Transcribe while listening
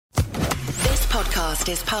podcast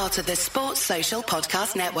is part of the Sports Social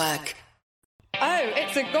Podcast Network. Oh,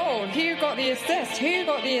 it's a goal. Who got the assist? Who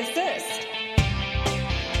got the assist?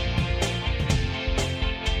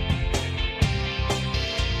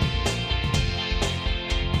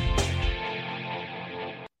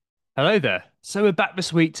 Hello there. So we're back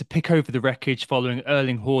this week to pick over the wreckage following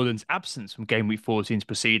Erling Haaland's absence from Game Week 14's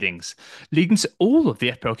proceedings, leading to all of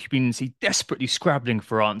the FPL community desperately scrabbling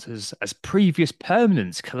for answers as previous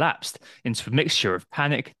permanence collapsed into a mixture of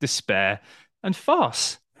panic, despair, and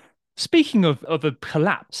farce. Speaking of a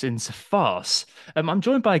collapse into farce, I'm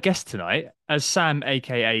joined by a guest tonight as Sam,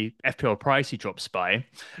 aka FPL Pricey, drops by.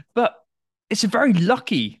 But it's a very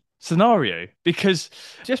lucky scenario because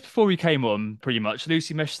just before we came on, pretty much,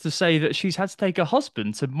 Lucy messaged to say that she's had to take her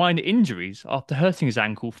husband to minor injuries after hurting his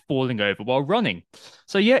ankle falling over while running.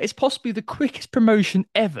 So yeah, it's possibly the quickest promotion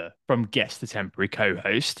ever from guest to temporary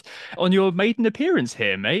co-host on your maiden appearance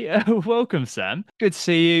here, mate. Welcome, Sam. Good to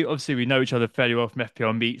see you. Obviously, we know each other fairly well from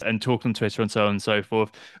FPL Meet and talk on Twitter and so on and so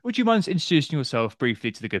forth. Would you mind introducing yourself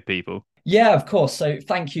briefly to the good people? Yeah, of course. So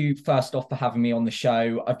thank you first off for having me on the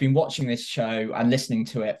show. I've been watching this show and listening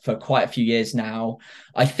to it for quite a few years now.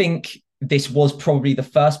 I think this was probably the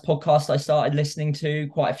first podcast I started listening to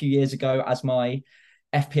quite a few years ago as my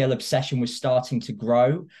FPL obsession was starting to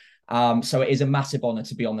grow. So it is a massive honor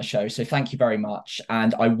to be on the show. So thank you very much.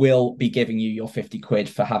 And I will be giving you your 50 quid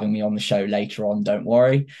for having me on the show later on. Don't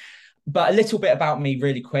worry. But a little bit about me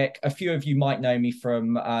really quick. A few of you might know me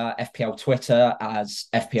from FPL Twitter as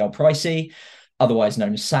FPL Pricey, otherwise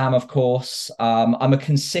known as Sam, of course. I'm a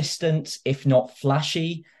consistent, if not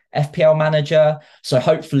flashy, FPL manager. So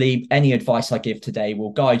hopefully any advice I give today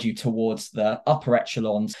will guide you towards the upper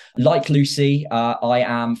echelons. Like Lucy, I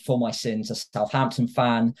am, for my sins, a Southampton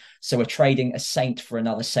fan. So we're trading a saint for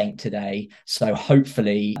another saint today. So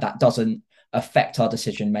hopefully that doesn't affect our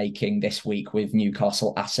decision making this week with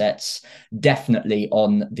Newcastle assets definitely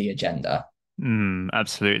on the agenda.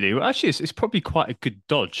 Absolutely. Well, actually, it's probably quite a good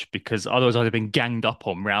dodge because otherwise I'd have been ganged up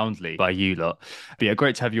on roundly by you lot. But yeah,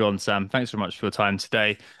 great to have you on, Sam. Thanks very much for your time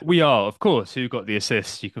today. We are, of course, Who Got the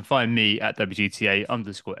Assist. You can find me at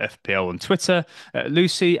WGTA_FPL on Twitter.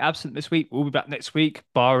 Lucy, absent this week. We'll be back next week,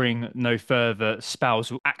 barring no further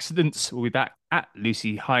spousal accidents. We'll be back at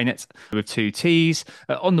Lucy Hynett with 2 T's.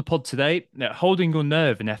 On the pod today, holding your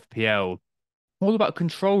nerve in FPL. All about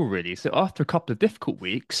control, really. So after a couple of difficult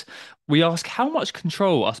weeks, we ask how much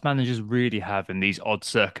control us managers really have in these odd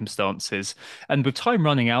circumstances. And with time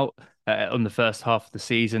running out on the first half of the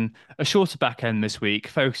season, a shorter back end this week,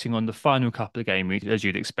 focusing on the final couple of game weeks, as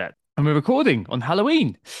you'd expect. And we're recording on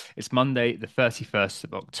Halloween. It's Monday, the 31st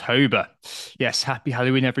of October. Yes, happy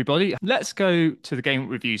Halloween, everybody. Let's go to the game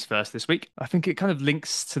reviews first this week. I think it kind of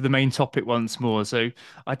links to the main topic once more. So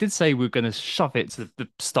I did say we're going to shove it to the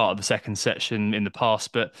start of the second section in the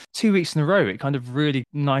past, but 2 weeks in a row, it kind of really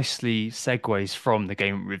nicely segues from the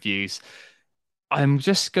game reviews. I'm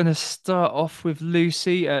just going to start off with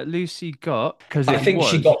Lucy. Lucy got, because I think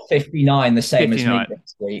she got 59, the same 59. As me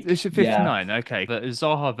this week. It's 59, yeah. Okay. But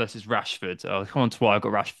Zaha versus Rashford. I'll come on to why I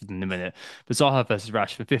got Rashford in a minute. But Zaha versus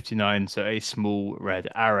Rashford, 59, so a small red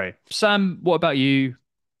arrow. Sam, what about you?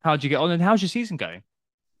 How'd you get on and how's your season going?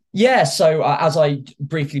 Yeah, so as I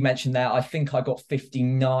briefly mentioned there, I think I got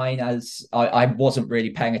 59 as I wasn't really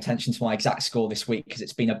paying attention to my exact score this week because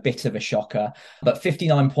it's been a bit of a shocker. But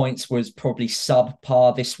 59 points was probably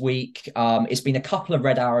subpar this week. It's been a couple of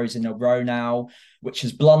red arrows in a row now, which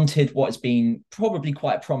has blunted what has been probably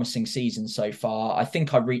quite a promising season so far. I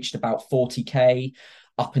think I reached about 40k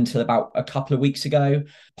up until about a couple of weeks ago.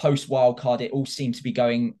 Post wildcard, it all seemed to be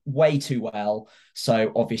going way too well.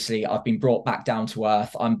 So obviously I've been brought back down to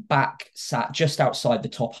earth. I'm back sat just outside the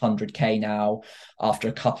top 100k now after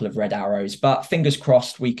a couple of red arrows, but fingers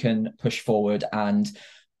crossed we can push forward and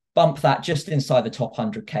bump that just inside the top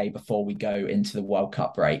 100k before we go into the World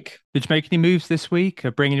Cup break. Did you make any moves this week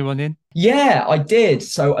or bring anyone in? Yeah, I did.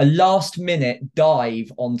 So a last minute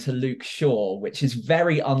dive onto Luke Shaw, which is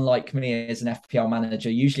very unlike me as an FPL manager.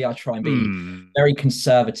 Usually I try and be very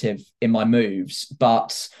conservative in my moves,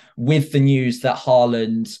 but with the news that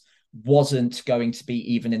Haaland wasn't going to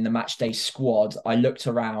be even in the matchday squad, I looked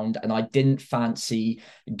around and I didn't fancy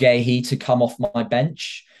Gehi to come off my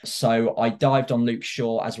bench. So I dived on Luke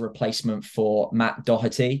Shaw as a replacement for Matt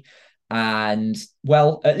Doherty. And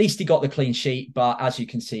well, at least he got the clean sheet. But as you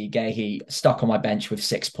can see, Gehi stuck on my bench with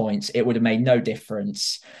 6 points. It would have made no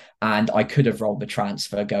difference. And I could have rolled the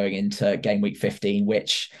transfer going into game week 15,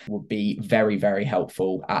 which would be very, very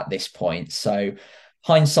helpful at this point. So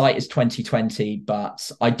hindsight is 2020,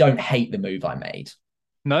 but I don't hate the move I made.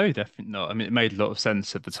 No, definitely not. I mean, it made a lot of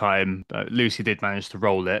sense at the time. Lucy did manage to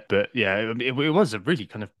roll it, but yeah, it was a really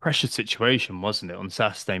kind of pressure situation, wasn't it, on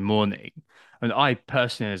Saturday morning? And I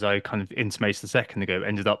personally, as I kind of intimated a second ago,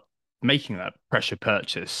 ended up making that pressure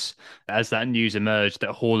purchase as that news emerged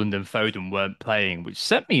that Haaland and Foden weren't playing, which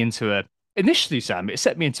set me into a initially, Sam, it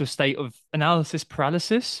set me into a state of analysis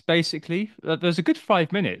paralysis, basically. There was a good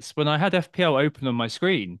 5 minutes when I had FPL open on my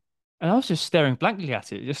screen and I was just staring blankly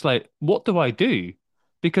at it, just like, what do I do?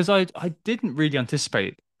 Because I didn't really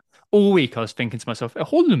anticipate. All week I was thinking to myself, oh,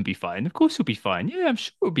 Holland will be fine. Of course he'll be fine. Yeah, I'm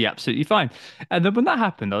sure he'll be absolutely fine. And then when that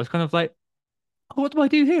happened, I was kind of like, oh, what do I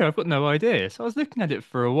do here? I've got no idea. So I was looking at it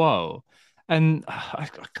for a while. And I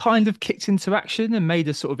kind of kicked into action and made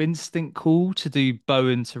a sort of instinct call to do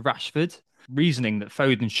Bowen to Rashford, reasoning that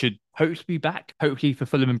Foden should hopefully be back, hopefully for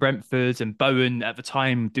Fulham and Brentford. And Bowen at the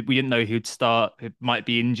time, we didn't know he would start. It might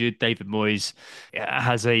be injured. David Moyes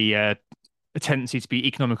has a tendency to be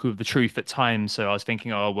economical with the truth at times. So I was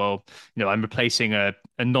thinking, oh, well, I'm replacing a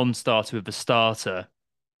non-starter with a starter.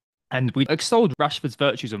 And we extolled Rashford's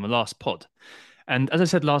virtues on the last pod. And as I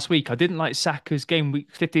said last week, I didn't like Saka's game week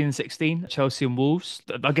 15 and 16, Chelsea and Wolves.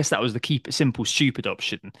 I guess that was the keep it simple, stupid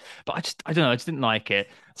option. But I don't know, I just didn't like it.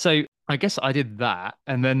 So I guess I did that.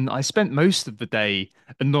 And then I spent most of the day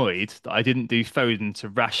annoyed that I didn't do Foden to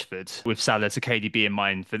Rashford with Salah to KDB in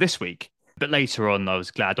mind for this week. But later on, I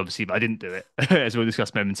was glad, obviously, but I didn't do it, as we'll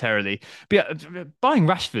discuss momentarily. But yeah, buying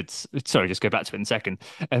Rashford's, sorry, just go back to it in a second.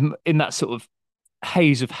 In that sort of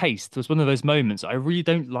haze of haste was one of those moments I really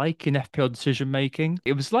don't like in FPL decision making.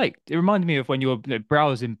 It was like it reminded me of when you're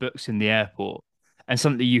browsing books in the airport and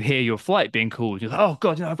suddenly you hear your flight being called. You're like, oh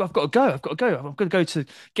God, I've got to go. I've got to go. I've got to go to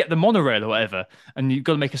get the monorail or whatever. And you've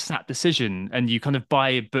got to make a snap decision and you kind of buy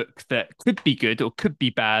a book that could be good or could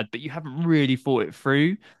be bad, but you haven't really thought it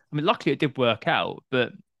through. I mean, luckily it did work out,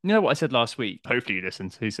 but you know what I said last week? Hopefully you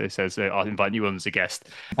listened. Who says I'll invite you on as a guest?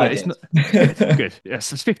 I It's did. not good. Good.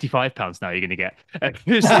 Yes, it's £55 now. You're going to get.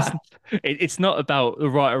 It's not about the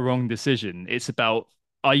right or wrong decision. It's about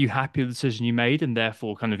are you happy with the decision you made, and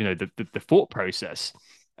therefore kind of the thought process.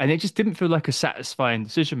 And it just didn't feel like a satisfying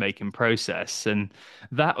decision making process. And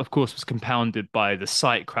that, of course, was compounded by the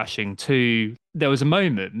site crashing too. There was a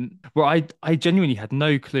moment where I genuinely had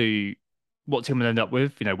no clue what team I'd end up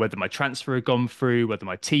with, whether my transfer had gone through, whether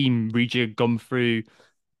my team rejig had gone through,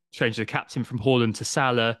 changed the captain from Haaland to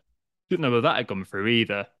Salah. Didn't know whether that had gone through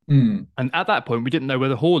either. Mm. And at that point, we didn't know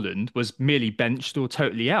whether Haaland was merely benched or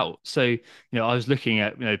totally out. So, I was looking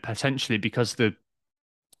at, potentially because the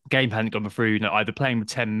game hadn't gone through, either playing with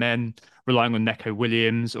 10 men, relying on Neco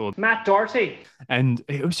Williams or Matt Doherty. and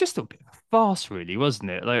it was just a bit of a farce, really, wasn't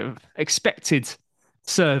it? Like expected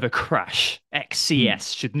server crash, Mm.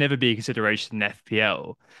 XCS should never be a consideration in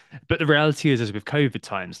FPL. But the reality is, as with COVID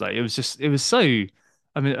times, like it was so.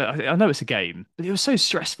 I mean, I know it's a game, but it was so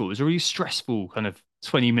stressful. It was a really stressful kind of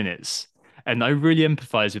 20 minutes. And I really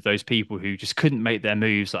empathize with those people who just couldn't make their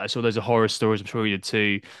moves. Like I saw loads of horror stories, I'm sure you did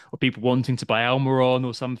too, or people wanting to buy Almiron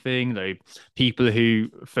or something. Like people who,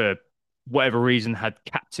 for whatever reason, had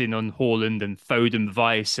captain on Haaland and Foden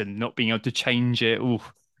Vice and not being able to change it. Ooh,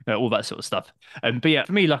 all that sort of stuff. But yeah,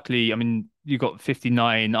 for me, luckily, I mean, you got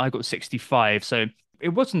 59, I got 65. So it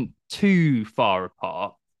wasn't too far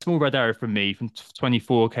apart. Small red arrow from me from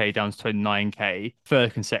 24k down to 29k.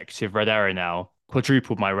 Third consecutive red arrow now.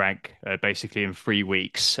 Quadrupled my rank basically in 3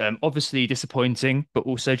 weeks. Obviously disappointing, but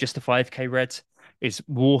also just a 5k red is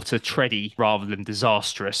water tready rather than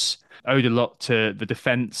disastrous. Owed a lot to the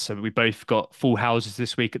defence. So we both got full houses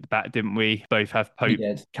this week at the back, didn't we? Both have We Pope,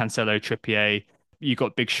 did. Cancelo, Trippier. You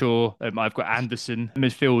got Big Shaw. I've got Anderson.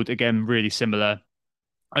 Midfield again, really similar.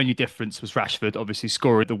 Only difference was Rashford obviously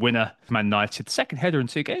scoring the winner for Man United, the second header in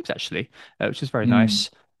 2 games actually, which is very Mm. nice.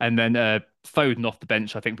 And then Foden off the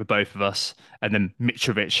bench, I think, for both of us, and then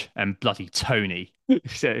Mitrovic and bloody Tony,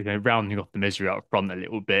 so, rounding off the misery up front a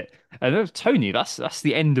little bit. And Tony, that's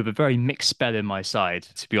the end of a very mixed spell in my side,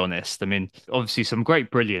 to be honest. I mean, obviously some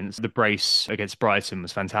great brilliance. The brace against Brighton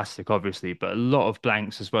was fantastic, obviously, but a lot of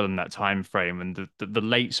blanks as well in that time frame, and the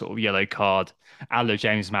late sort of yellow card, a la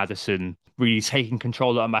James Maddison, really taking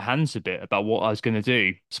control out of my hands a bit about what I was going to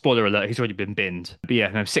do. Spoiler alert, he's already been binned. But yeah,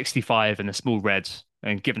 no, 65 and a small red.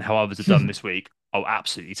 And given how others have done this week, I'll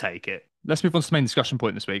absolutely take it. Let's move on to the main discussion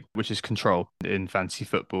point this week, which is control in fantasy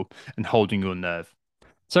football and holding your nerve.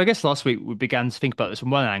 So I guess last week we began to think about this from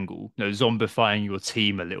one angle, zombifying your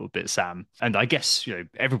team a little bit, Sam. And I guess,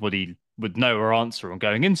 everybody would know our answer on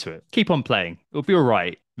going into it. Keep on playing. It'll be all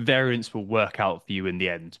right. Variance will work out for you in the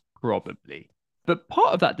end, probably. But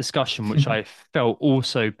part of that discussion, which I felt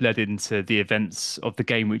also bled into the events of the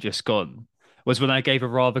game we just gone, was when I gave a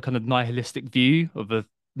rather kind of nihilistic view of the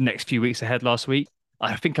next few weeks ahead last week.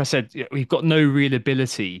 I think I said we've got no real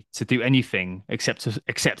ability to do anything except to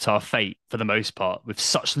accept our fate for the most part, with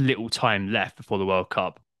such little time left before the World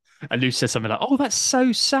Cup. And Luke said something like, "Oh, that's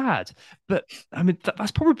so sad," but I mean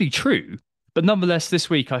that's probably true. But nonetheless, this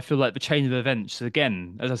week I feel like the chain of events,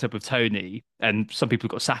 again, as I said with Tony, and some people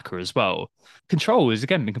got Saka as well. Control has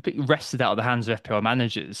again been completely wrested out of the hands of FPL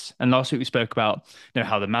managers. And last week we spoke about,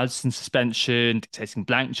 how the Maddison suspension, dictating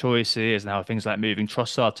blank choices, and how things like moving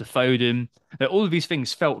Trossard to Foden. All of these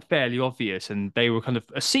things felt fairly obvious, and they were kind of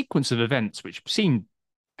a sequence of events which seemed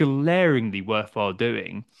glaringly worthwhile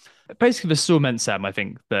doing. Basically, this still meant, Sam, I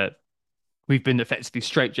think, that we've been effectively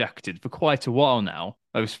straitjacketed for quite a while now.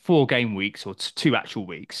 Those 4 game weeks or two actual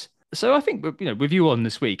weeks. So I think, with you on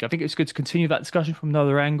this week, I think it's good to continue that discussion from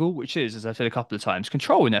another angle, which is, as I've said a couple of times,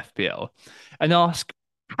 control in FPL, and ask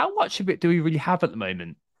how much of it do we really have at the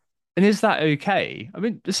moment, and is that okay? I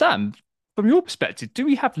mean, Sam, from your perspective, do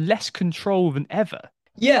we have less control than ever?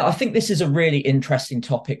 Yeah, I think this is a really interesting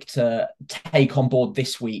topic to take on board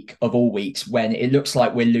this week of all weeks when it looks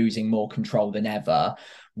like we're losing more control than ever,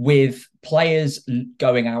 with players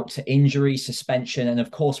going out to injury, suspension, and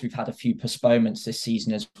of course, we've had a few postponements this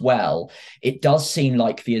season as well. It does seem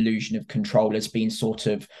like the illusion of control has been sort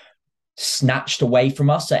of snatched away from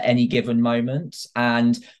us at any given moment.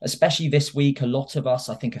 And especially this week, a lot of us,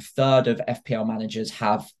 I think a third of FPL managers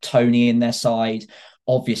have Tony in their side.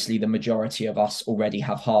 Obviously, the majority of us already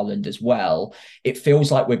have Haaland as well. It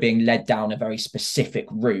feels like we're being led down a very specific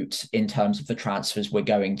route in terms of the transfers we're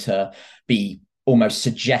going to be almost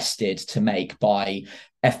suggested to make by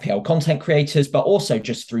FPL content creators, but also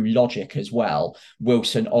just through logic as well.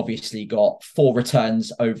 Wilson obviously got 4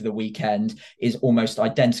 returns over the weekend, is almost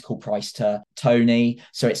identical price to Tony.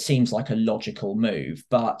 So it seems like a logical move.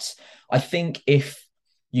 But I think if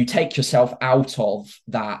you take yourself out of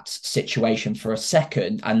that situation for a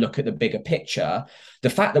second and look at the bigger picture, the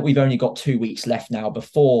fact that we've only got 2 weeks left now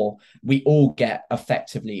before we all get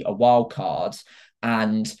effectively a wild card,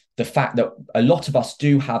 and the fact that a lot of us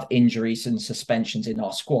do have injuries and suspensions in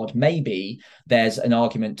our squad, maybe there's an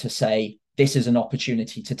argument to say this is an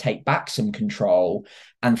opportunity to take back some control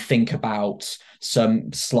and think about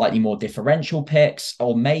some slightly more differential picks,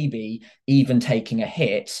 or maybe even taking a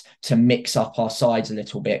hit to mix up our sides a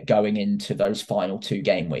little bit going into those final 2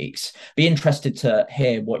 game weeks. Be interested to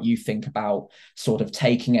hear what you think about sort of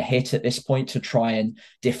taking a hit at this point to try and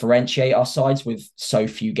differentiate our sides with so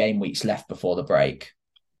few game weeks left before the break.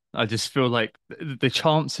 I just feel like the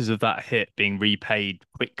chances of that hit being repaid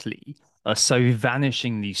quickly are so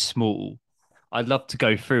vanishingly small. I'd love to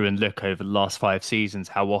go through and look over the last 5 seasons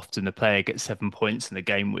how often a player gets 7 points in a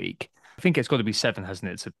game week. I think it's got to be seven,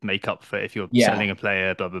 hasn't it, to make up for it if you're Yeah. selling a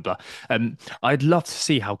player, blah, blah, blah. I'd love to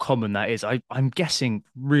see how common that is. I'm guessing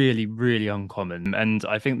really, really uncommon. And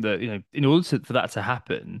I think that, in order for that to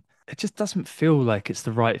happen, it just doesn't feel like it's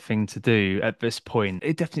the right thing to do at this point.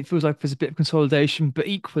 It definitely feels like there's a bit of consolidation, but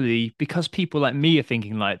equally, because people like me are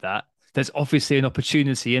thinking like that, there's obviously an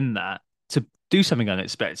opportunity in that to do something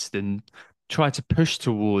unexpected and try to push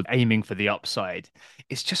toward aiming for the upside.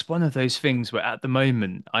 It's just one of those things where at the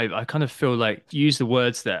moment I kind of feel like use the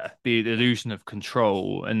words there, the illusion of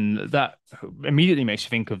control, and that immediately makes you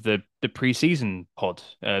think of the pre-season pod,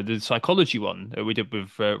 the psychology one that we did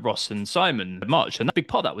with Ross and Simon in March, and that big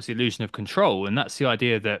part that was the illusion of control, and that's the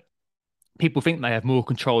idea that people think they have more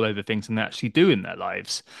control over things than they actually do in their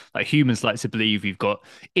lives. Like humans like to believe we've got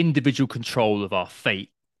individual control of our fate.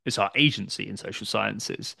 It's our agency in social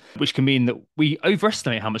sciences, which can mean that we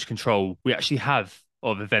overestimate how much control we actually have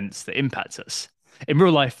of events that impact us. In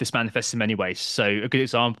real life, this manifests in many ways. So a good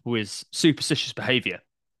example is superstitious behavior.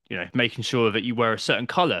 Making sure that you wear a certain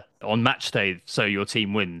color on match day so your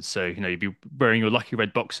team wins. So, you'd be wearing your lucky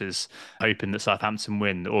red boxes, hoping that Southampton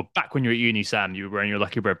win. Or back when you were at uni, Sam, you were wearing your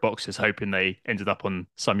lucky red boxes, hoping they ended up on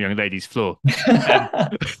some young lady's floor.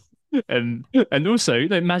 Um, and also,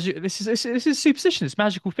 magic. This is superstition. It's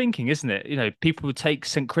magical thinking, isn't it? People would take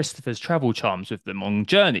St. Christopher's travel charms with them on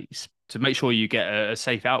journeys to make sure you get a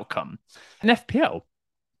safe outcome. In FPL,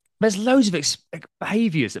 there's loads of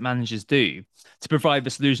behaviors that managers do to provide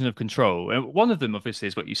this illusion of control. And one of them, obviously,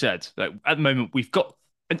 is what you said. Like at the moment, we've got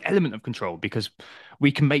an element of control because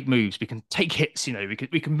we can make moves, we can take hits, we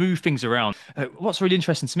can move things around. What's really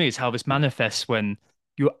interesting to me is how this manifests when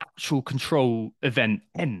your actual control event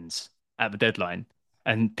ends at the deadline.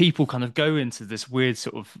 And people kind of go into this weird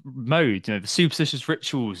sort of mode, the superstitious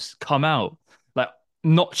rituals come out. Like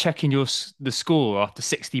not checking the score after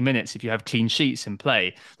 60 minutes if you have clean sheets in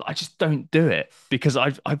play. I just don't do it because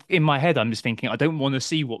I've in my head I'm just thinking I don't want to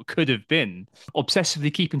see what could have been.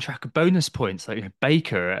 Obsessively keeping track of bonus points, like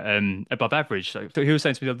Baker above average. So he was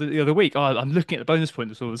saying to me the other week, "Oh, I'm looking at the bonus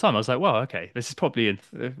points all the time." I was like, "Well, okay, this is probably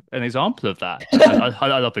an example of that." I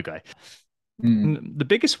love the guy. Mm. And the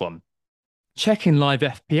biggest one, checking live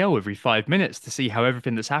FPL every 5 minutes to see how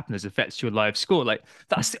everything that's happened has affects your live score. Like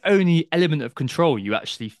that's the only element of control you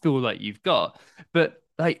actually feel like you've got. But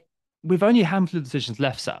like with only a handful of decisions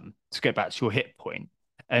left, Sam, to get back to your hit point,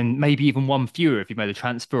 and maybe even one fewer if you made a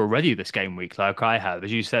transfer already this game week, like I have,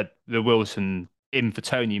 as you said, the Wilson in for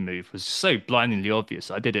Tony move was so blindingly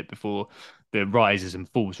obvious. I did it before the rises and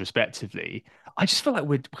falls respectively. I just feel like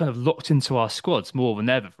we're kind of locked into our squads more than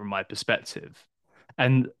ever from my perspective.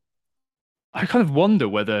 And I kind of wonder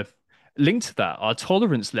whether, linked to that, our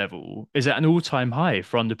tolerance level is at an all-time high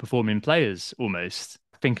for underperforming players almost.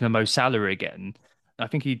 Thinking of Mo Salah again. I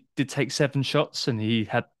think he did take 7 shots and he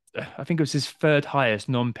had, I think it was his third highest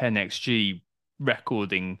non-pen XG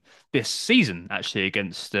recording this season, actually,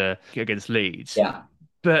 against Leeds. Yeah.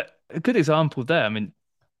 But a good example there. I mean,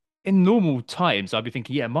 in normal times, I'd be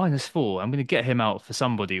thinking, yeah, -4. I'm going to get him out for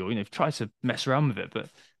somebody, or try to mess around with it. But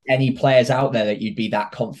Any players out there that you'd be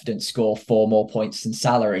that confident score 4 more points than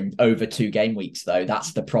Salah in over 2 game weeks, though?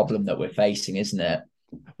 That's the problem that we're facing, isn't it?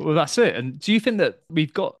 well, that's it. And do you think that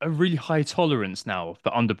we've got a really high tolerance now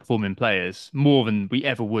for underperforming players, more than we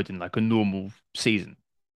ever would in like a normal season?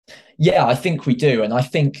 Yeah, I think we do. And I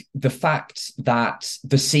think the fact that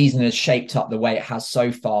the season has shaped up the way it has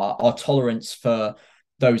so far, our tolerance for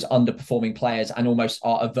those underperforming players and almost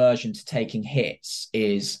our aversion to taking hits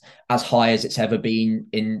is as high as it's ever been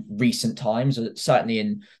in recent times, certainly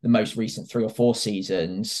in the most recent 3 or 4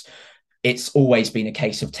 seasons. It's always been a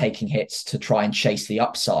case of taking hits to try and chase the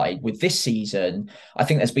upside. With this season, I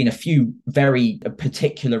think there's been a few very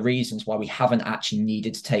particular reasons why we haven't actually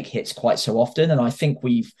needed to take hits quite so often. And I think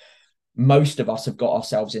most of us have got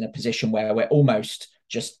ourselves in a position where we're almost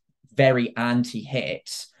just very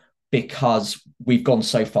anti-hit because we've gone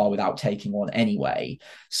so far without taking one anyway.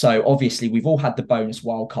 So obviously we've all had the bonus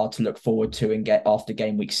wildcard to look forward to and get after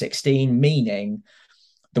game week 16, meaning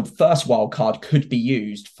the first wildcard could be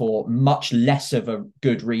used for much less of a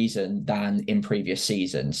good reason than in previous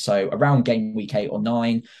seasons. So around game week 8 or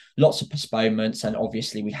 9, lots of postponements. And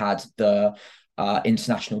obviously we had the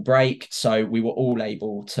international break. So we were all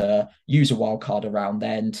able to use a wild card around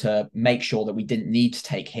then to make sure that we didn't need to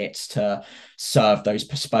take hits to serve those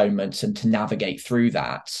postponements and to navigate through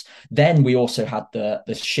that. Then we also had the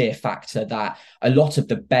sheer factor that a lot of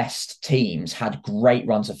the best teams had great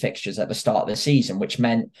runs of fixtures at the start of the season, which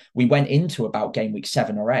meant we went into about game week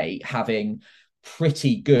 7 or 8 having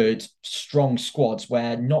pretty good, strong squads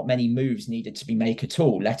where not many moves needed to be made at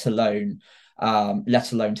all, let alone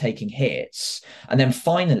taking hits. And then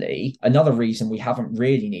finally, another reason we haven't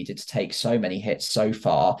really needed to take so many hits so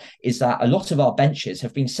far is that a lot of our benches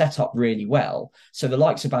have been set up really well. So the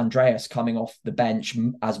likes of Andreas coming off the bench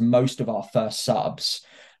as most of our first subs,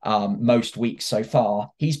 most weeks so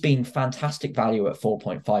far, he's been fantastic value at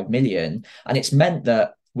 4.5 million. And it's meant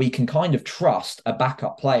that we can kind of trust a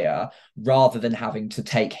backup player rather than having to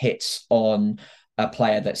take hits on a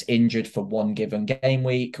player that's injured for one given game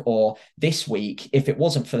week. Or this week, if it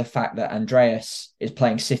wasn't for the fact that Andreas is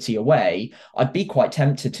playing City away, I'd be quite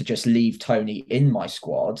tempted to just leave Tony in my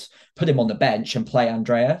squad, put him on the bench and play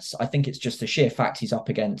Andreas. I think it's just a sheer fact he's up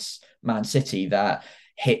against Man City that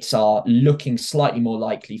hits are looking slightly more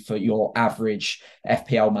likely for your average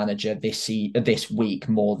FPL manager this week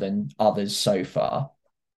more than others so far.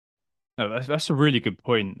 No, that's a really good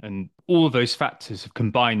point. And all of those factors have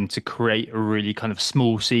combined to create a really kind of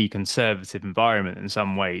small C conservative environment in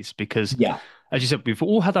some ways. Because, Yeah. as you said, we've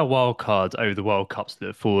all had our wild cards over the World Cups to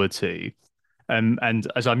look forward to. And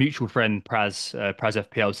as our mutual friend Praz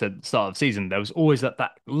FPL said at the start of the season, there was always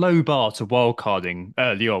that low bar to wildcarding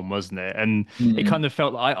early on, wasn't it? And it kind of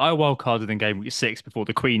felt like I wildcarded in game week 6 before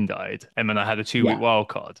the Queen died, and then I had a 2 week Yeah.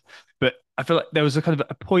 wildcard. But I feel like there was a kind of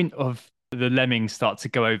a point of the lemmings start to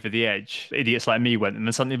go over the edge. Idiots like me went, and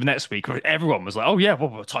then suddenly the next week, everyone was like, "Oh yeah,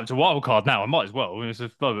 well, time to wildcard now. I might as well. There's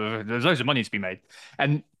loads of money to be made."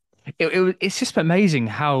 And it's just amazing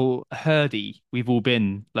how herdy we've all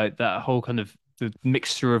been. Like that whole kind of the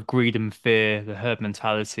mixture of greed and fear, the herd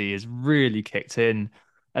mentality has really kicked in.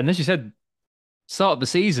 And as you said, start of the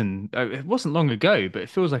season, it wasn't long ago, but it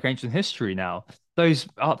feels like ancient history now. That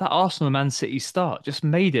Arsenal Man City start just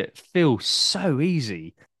made it feel so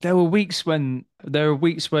easy. There were weeks where we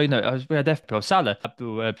had FPL Salah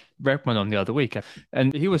Abdul Redmond on the other week,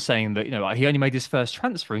 and he was saying that he only made his first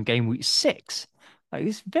transfer in game week 6. Like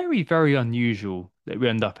it's very, very unusual that we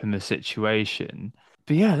end up in this situation.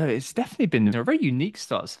 But yeah, no, it's definitely been a very unique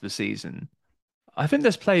start to the season. I think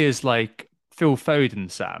there's players like Phil Foden,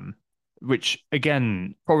 Sam, which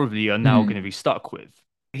again probably are now going to Hmm. be stuck with.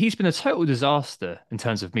 He's been a total disaster in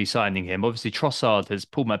terms of me signing him. Obviously, Trossard has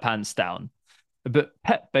pulled my pants down, but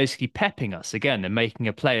Pep basically pepping us again and making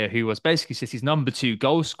a player who was basically City's number two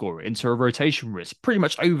goal scorer into a rotation risk pretty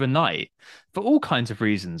much overnight for all kinds of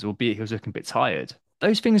reasons, albeit he was looking a bit tired.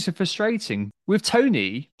 Those things are frustrating. With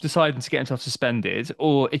Tony deciding to get himself suspended,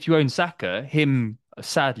 or if you own Saka, him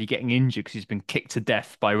sadly getting injured because he's been kicked to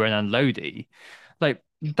death by Renan Lodi, like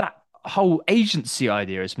that whole agency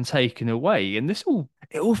idea has been taken away. And it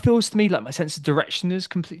all feels to me like my sense of direction has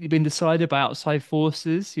completely been decided by outside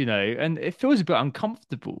forces, and it feels a bit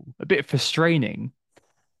uncomfortable, a bit frustrating,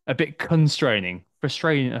 a bit constraining.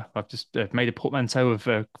 Frustrating. I've just made a portmanteau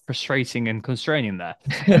of frustrating and constraining there.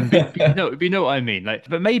 But you know what I mean. Like,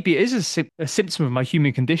 but maybe it is a symptom of my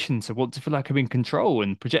human condition to want to feel like I'm in control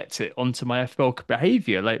and project it onto my FPL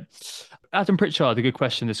behavior. Like Adam Pritchard, a good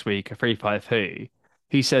question this week, a 352.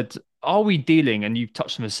 He said, "Are we dealing?" And you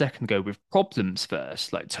touched on a second ago with problems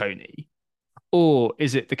first, like Tony, or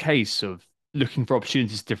is it the case of looking for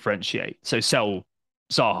opportunities to differentiate? So sell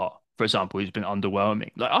Zaha, for example, who's been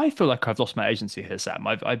underwhelming. Like I feel like I've lost my agency here, Sam.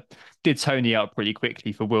 I did Tony out pretty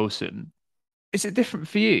quickly for Wilson. Is it different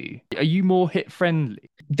for you? Are you more hit friendly?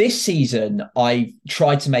 This season, I've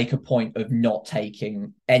tried to make a point of not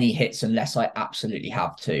taking any hits unless I absolutely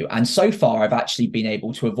have to. And so far, I've actually been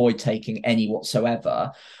able to avoid taking any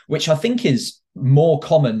whatsoever, which I think is more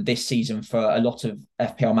common this season for a lot of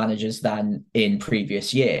FPL managers than in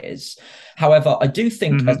previous years. However, I do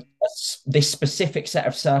think Hmm. this specific set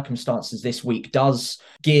of circumstances this week does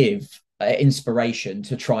give inspiration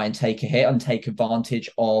to try and take a hit and take advantage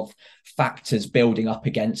of factors building up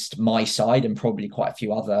against my side and probably quite a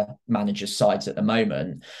few other managers' sides at the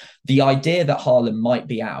moment. The idea that Haaland might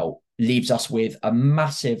be out leaves us with a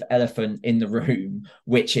massive elephant in the room,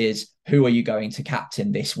 which is who are you going to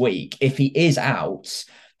captain this week? If he is out,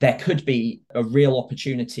 there could be a real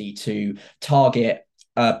opportunity to target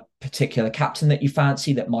a particular captain that you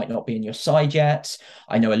fancy that might not be in your side yet.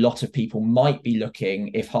 I know a lot of people might be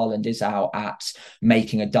looking, if Haaland is out, at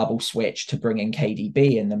making a double switch to bring in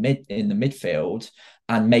KDB in the midfield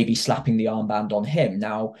and maybe slapping the armband on him.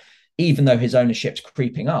 Now, even though his ownership's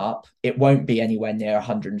creeping up, it won't be anywhere near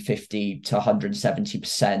 150 to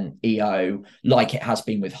 170% EO like it has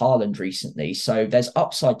been with Haaland recently. So there's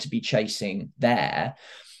upside to be chasing there.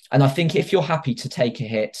 And I think if you're happy to take a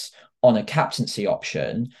hit on a captaincy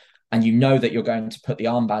option, and you know that you're going to put the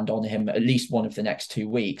armband on him at least one of the next 2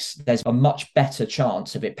 weeks, there's a much better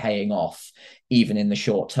chance of it paying off, even in the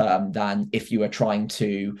short term, than if you are trying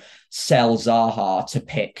to sell Zaha to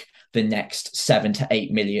pick the next 7 to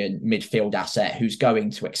 8 million midfield asset who's going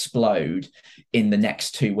to explode in the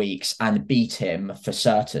next 2 weeks and beat him for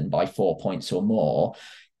certain by 4 points or more.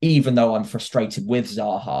 Even though I'm frustrated with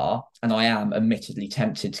Zaha and I am admittedly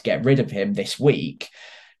tempted to get rid of him this week,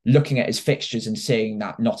 looking at his fixtures and seeing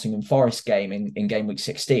that Nottingham Forest game in game week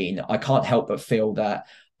 16, I can't help but feel that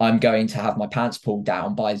I'm going to have my pants pulled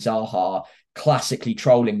down by Zaha classically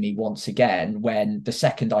trolling me once again when the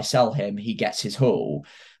second I sell him, he gets his haul.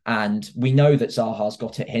 And we know that Zaha's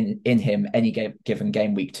got it in him any given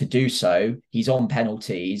game week to do so. He's on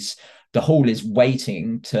penalties. The haul is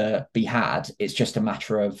waiting to be had. It's just a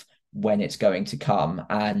matter of when it's going to come.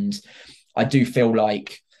 And I do feel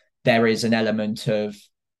like there is an element of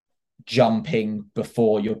jumping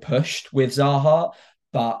before you're pushed with Zaha.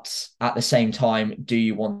 But at the same time, do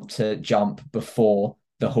you want to jump before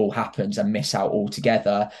the haul happens and miss out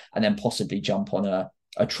altogether and then possibly jump on a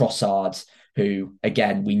Trossard who,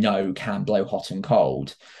 again, we know can blow hot and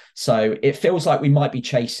cold? So it feels like we might be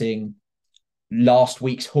chasing last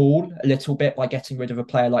week's haul a little bit by getting rid of a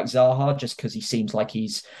player like Zaha, just because he seems like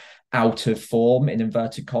he's out of form in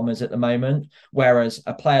inverted commas at the moment. Whereas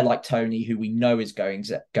a player like Tony, who we know is going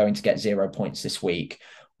to get 0 points this week,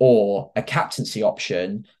 or a captaincy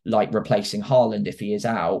option like replacing Haaland if he is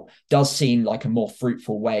out, does seem like a more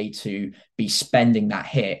fruitful way to be spending that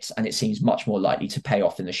hit, and it seems much more likely to pay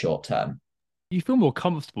off in the short term. You feel more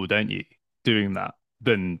comfortable, don't you, doing that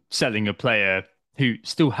than selling a player who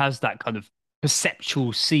still has that kind of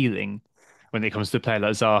perceptual ceiling when it comes to a player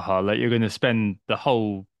like Zaha? Like you're going to spend the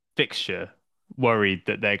whole fixture worried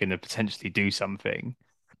that they're going to potentially do something.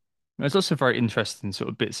 There's also very interesting sort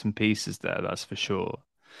of bits and pieces there, that's for sure.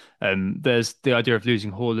 There's the idea of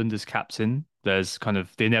losing Haaland as captain. There's kind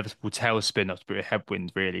of the inevitable tailspin after a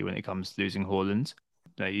headwind, really, when it comes to losing Haaland.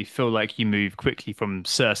 You feel like you move quickly from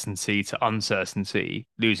certainty to uncertainty,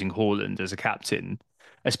 losing Haaland as a captain,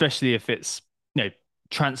 especially if it's,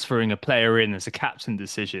 transferring a player in as a captain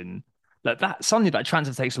decision. Like that, suddenly that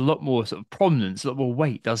transfer takes a lot more sort of prominence, a lot more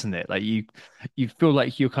weight, doesn't it? Like you feel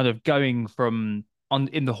like you're kind of going from on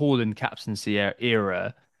in the Haaland captaincy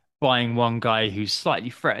era, buying one guy who's slightly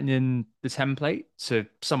threatening the template to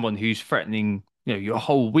someone who's threatening, your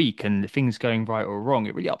whole week and things going right or wrong.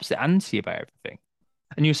 It really ups the ante about everything.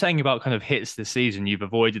 And you're saying about kind of hits this season, you've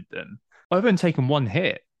avoided them. I've only taken one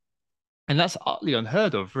hit, and that's utterly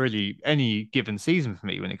unheard of, really, any given season for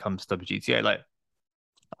me when it comes to WGTA. Like,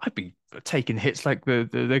 I'd be taking hits like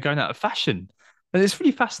they're going out of fashion. And it's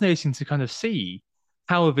really fascinating to kind of see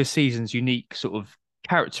how this season's unique sort of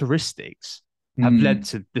characteristics have led Mm.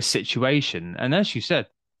 to this situation. And as you said,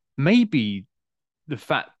 maybe the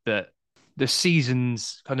fact that the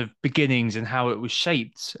season's kind of beginnings and how it was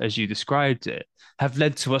shaped, as you described it, have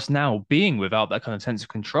led to us now being without that kind of sense of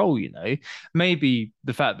control, Maybe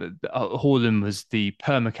the fact that Haaland was the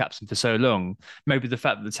perma captain for so long, maybe the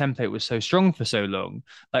fact that the template was so strong for so long,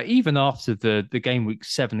 like even after the game week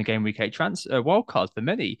 7, the game week 8 wild cards for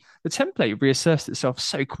many, the template reasserted itself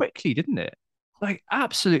so quickly, didn't it? Like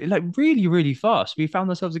absolutely, like really, really fast. We found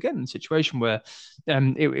ourselves again in a situation where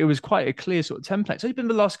it was quite a clear sort of template. So it's been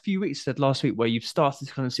the last few weeks, said last week, where you've started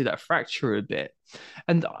to kind of see that fracture a bit.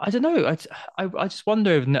 And I don't know, I just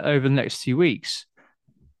wonder over the next 2 weeks,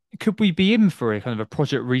 could we be in for a kind of a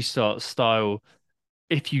project restart style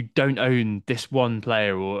if you don't own this one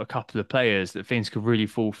player or a couple of players that things could really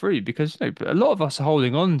fall through? Because a lot of us are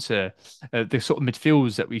holding on to the sort of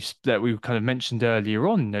midfields that we kind of mentioned earlier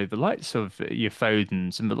on. The likes of your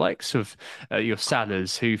Fodens and the likes of your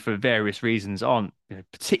Salahs, who for various reasons aren't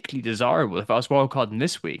particularly desirable. If I was wildcarding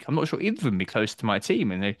this week, I'm not sure either of them would be close to my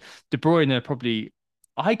team. And De Bruyne probably,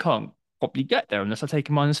 I can't probably get there unless I take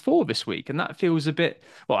a -4 this week. And that feels a bit,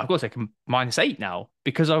 well, I've got to take a -8 now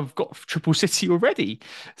because I've got triple City already.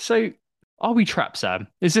 So are we trapped, Sam?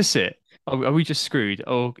 Is this it? Are we just screwed?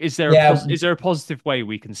 Or is there Yeah, is there a positive way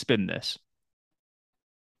we can spin this?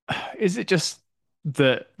 Is it just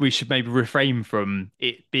that we should maybe refrain from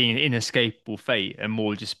it being an inescapable fate and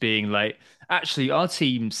more just being like, actually, our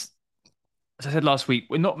teams, as I said last week,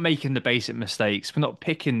 we're not making the basic mistakes. We're not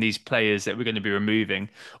picking these players that we're going to be removing.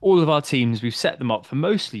 All of our teams, we've set them up for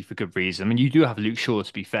mostly for good reason. I mean, you do have Luke Shaw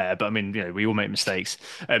to be fair, but I mean, we all make mistakes.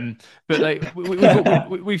 But like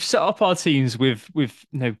we've set up our teams with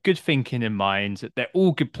good thinking in mind. They're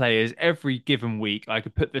all good players. Every given week, I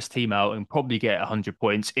could put this team out and probably get 100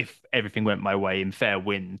 points if everything went my way in fair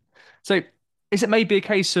win. So is it maybe a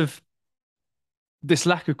case of this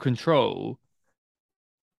lack of control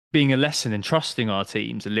being a lesson in trusting our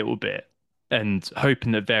teams a little bit and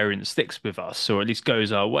hoping that variance sticks with us or at least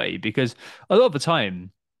goes our way? Because a lot of the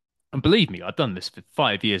time, and believe me, I've done this for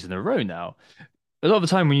 5 years in a row now. A lot of the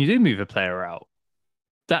time, when you do move a player out,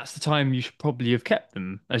 that's the time you should probably have kept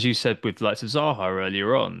them, as you said with the likes of Zaha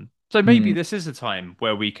earlier on. So maybe mm, this is a time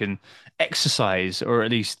where we can exercise or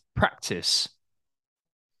at least practice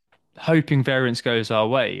hoping variance goes our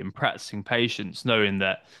way and practicing patience, knowing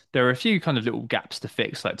that there are a few kind of little gaps to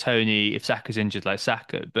fix, like Tony, if Saka's injured, like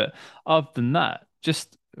Saka. But other than that,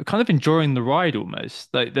 just kind of enjoying the ride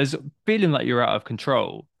almost. Like there's a feeling like you're out of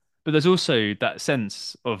control, but there's also that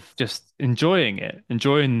sense of just enjoying it,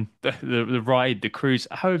 enjoying the ride, the cruise,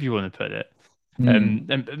 however you want to put it. mm.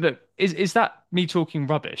 And look, is that me talking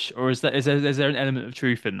rubbish, or is there an element of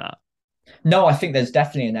truth in that? No, I think there's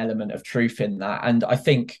definitely an element of truth in that. And I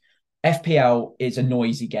think FPL is a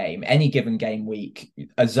noisy game. Any given game week,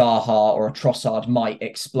 a Zaha or a Trossard might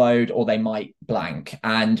explode or they might blank.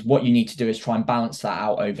 And what you need to do is try and balance that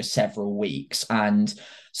out over several weeks. And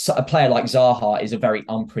so a player like Zaha is a very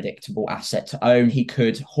unpredictable asset to own. He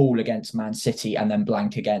could haul against Man City and then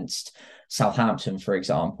blank against Southampton, for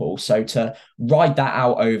example. So to ride that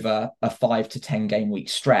out over a 5 to 10 game week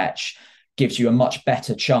stretch gives you a much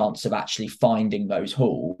better chance of actually finding those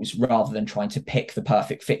hauls rather than trying to pick the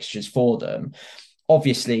perfect fixtures for them.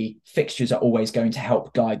 Obviously, fixtures are always going to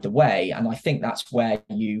help guide the way. And I think that's where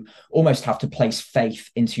you almost have to place faith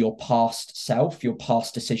into your past self, your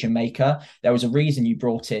past decision maker. There was a reason you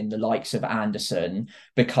brought in the likes of Anderson,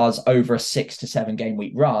 because over a 6 to 7 game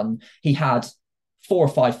week run, he had 4 or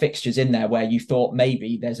 5 fixtures in there where you thought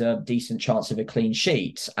maybe there's a decent chance of a clean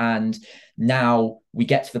sheet. And now we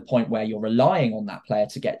get to the point where you're relying on that player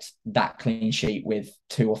to get that clean sheet with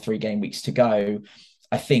 2 or 3 game weeks to go.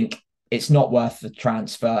 I think it's not worth the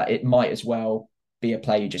transfer. It might as well be a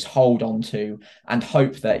player you just hold on to and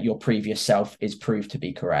hope that your previous self is proved to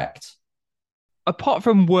be correct. Apart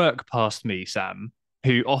from work past me, Sam,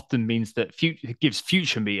 who often means that gives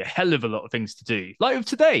future me a hell of a lot of things to do, like of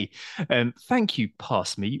today. Thank you,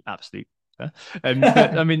 pass me, you absolute. But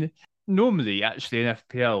I mean, normally, actually, in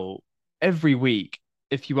FPL, every week,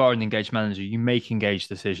 if you are an engaged manager, you make engaged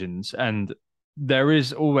decisions, and there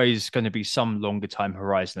is always going to be some longer time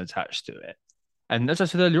horizon attached to it. And as I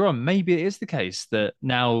said earlier on, maybe it is the case that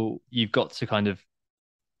now you've got to kind of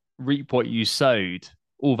reap what you sowed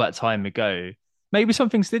all that time ago. Maybe some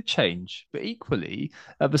things did change, but equally,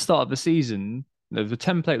 at the start of the season, the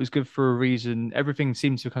template was good for a reason. Everything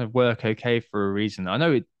seemed to kind of work okay for a reason. I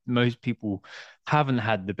know most people haven't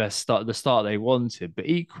had the start they wanted, but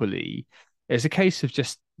equally, it's a case of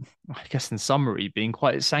just, I guess, in summary, being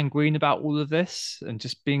quite sanguine about all of this and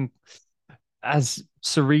just being as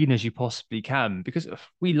serene as you possibly can because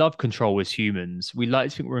we love control as humans. We like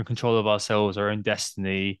to think we're in control of ourselves, our own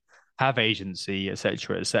destiny, have agency,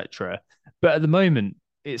 etc., etc. But at the moment,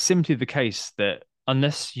 it's simply the case that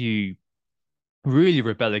unless you really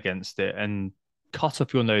rebel against it and cut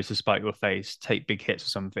off your nose to spite your face, take big hits or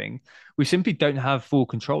something, we simply don't have full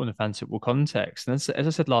control in a fantasy football context. And as I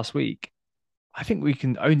said last week, I think we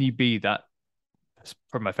can only be that, that's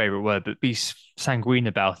probably my favorite word, but be sanguine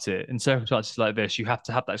about it. In circumstances like this, you have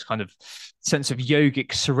to have that kind of sense of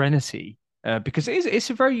yogic serenity because it's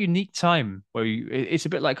a very unique time where it's a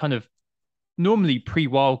bit like kind of normally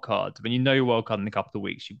pre-wildcard, when you know wildcard in a couple of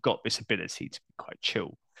weeks, you've got this ability to be quite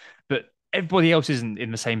chill. But everybody else isn't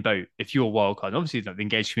in the same boat. If you're wildcard, obviously the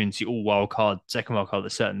engaged community all wildcard, second wildcard at a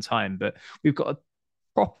certain time, but we've got a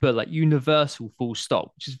proper like universal full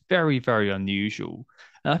stop, which is very, very unusual.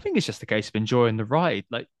 And I think it's just a case of enjoying the ride.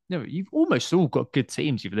 Like, you've almost all got good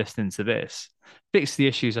teams you've listened to this. Fix the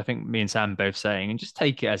issues, I think me and Sam both saying, and just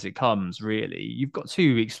take it as it comes, really. You've got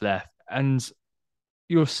 2 weeks left, and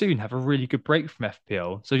you'll soon have a really good break from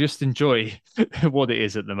FPL. So just enjoy what it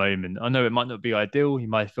is at the moment. I know it might not be ideal. You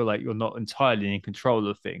might feel like you're not entirely in control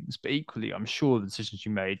of things, but equally, I'm sure the decisions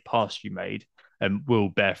you made, past you made, will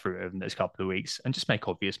bear fruit over the next couple of weeks, and just make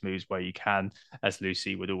obvious moves where you can, as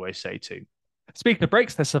Lucy would always say too. Speaking of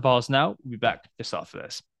breaks, let's have ours now. We'll be back just after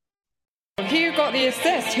this. Who got the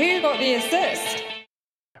assist? Who got the assist?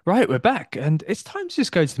 Right, we're back, and it's time to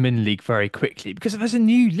just go to the mini league very quickly because there's a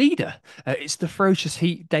new leader. It's the ferocious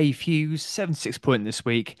Heat, Dave Hughes, 76 points this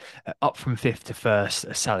week, up from fifth to first,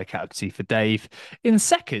 a salary category for Dave. In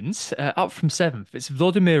second, up from seventh, it's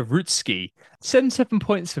Vladimir Rutsky, 77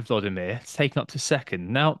 points for Vladimir, taken up to second.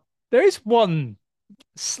 Now, there is one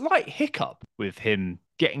slight hiccup with him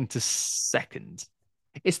getting to second.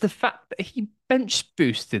 It's the fact that he bench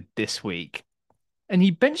boosted this week. And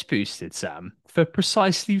he bench boosted Sam for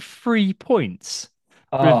precisely 3 points.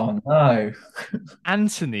 Oh no.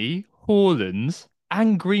 Anthony, Haaland,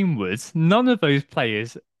 and Greenwood, none of those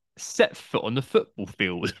players set foot on the football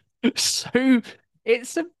field. So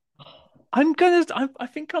it's a I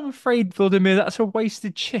think I'm afraid, Vladimir, that's a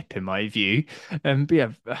wasted chip in my view. But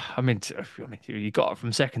yeah, you got it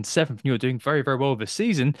from second to seventh, and you're doing very, very well this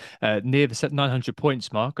season, near the 900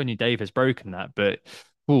 points mark. Only Dave has broken that, but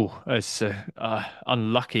oh, it's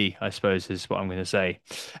unlucky, I suppose, is what I'm going to say.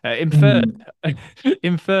 In third,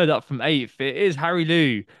 in third, up from eighth, it is Harry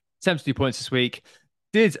Lou, 72 points this week.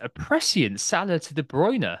 Did a prescient Salah to De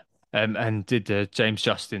Bruyne, and did James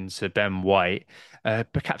Justin to Ben White.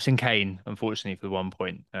 But Captain Kane, unfortunately, for the 1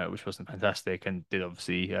 point, which wasn't fantastic, and did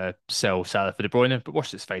obviously sell Salah for De Bruyne, but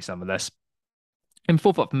washed its face nonetheless. In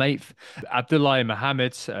fourth up from eighth, Abdullahi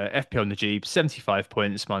Mohammed, FPL Najib, 75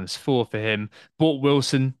 points, -4 for him. Bought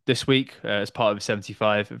Wilson this week as part of his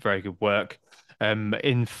 75. Very good work.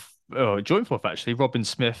 Joint fourth, actually, Robin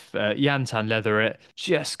Smith, Yantan Leatheret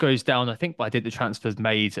just goes down, I think, but I did the transfers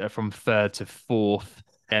made from third to fourth.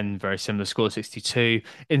 Again, very similar score, 62.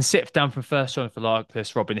 In sixth, down from first, Jonathan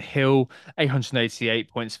Larkless, Robin Hill, 888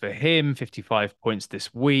 points for him, 55 points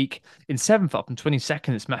this week. In seventh, up from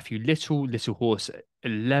 22nd, it's Matthew Little Horse,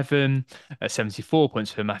 11, 74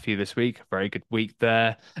 points for Matthew this week. Very good week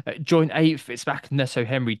there. Joint eighth, it's back Neto,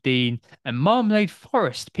 Henry Dean, and Marmalade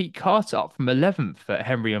Forest, Pete Carter, up from 11th.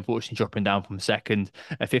 Henry, unfortunately, dropping down from second,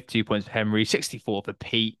 52 points for Henry, 64 for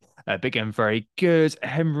Pete. Big and very good.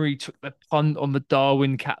 Henry took the punt on the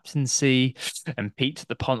Darwin captaincy, and Pete took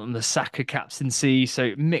the punt on the Saka captaincy.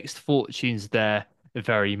 So mixed fortunes there,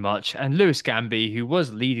 very much. And Lewis Gamby, who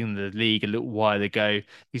was leading the league a little while ago,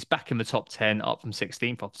 he's back in the top 10, up from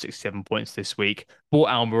 16th, up to 67 points this week. Bought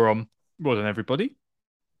Almiron. Well done, everybody.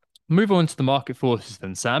 Move on to the market forces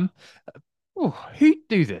then, Sam. Oh, who'd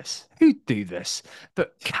do this? Who'd do this?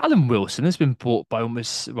 But Callum Wilson has been bought by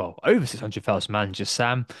almost, well, over 600,000 managers,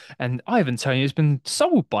 Sam, and Ivan Toney has been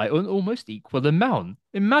sold by an almost equal amount.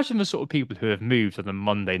 Imagine the sort of people who have moved on a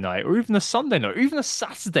Monday night, or even a Sunday night, or even a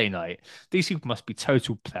Saturday night. These people must be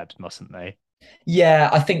total plebs, mustn't they? Yeah,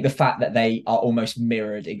 I think the fact that they are almost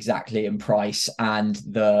mirrored exactly in price and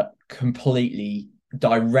the completely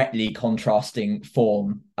directly contrasting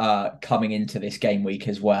form coming into this game week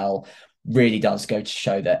as well really does go to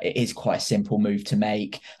show that it is quite a simple move to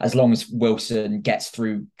make. As long as Wilson gets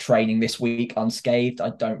through training this week unscathed,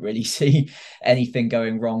 I don't really see anything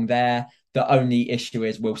going wrong there. The only issue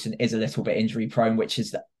is Wilson is a little bit injury prone, which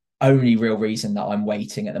is the only real reason that I'm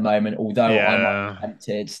waiting at the moment, although I might Yeah. be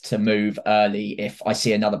tempted to move early if I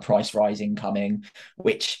see another price rising coming,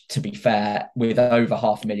 which, to be fair, with over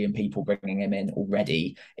 500,000 people bringing him in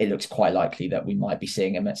already, it looks quite likely that we might be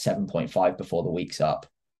seeing him at 7.5 before the week's up.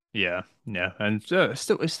 Yeah, yeah, and it's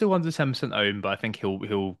still under 10% owned, but I think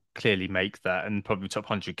he'll clearly make that, and probably top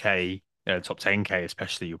 100k, top 10k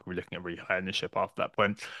especially. You'll be looking at really high ownership after that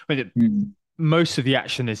point. I mean, Mm. most of the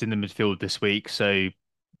action is in the midfield this week, so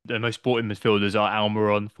the most bought in midfielders are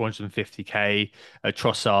Almiron, 450k,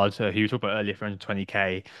 Trossard, who you talked about earlier,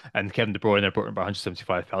 420k, and Kevin De Bruyne brought in about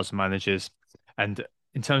 175,000 managers. And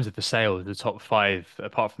in terms of the sales, the top five,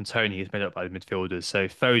 apart from Tony, is made up by the midfielders. So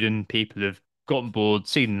Foden, people have gotten bored,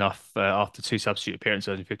 seen enough after two substitute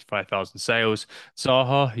appearances and 55,000 sales.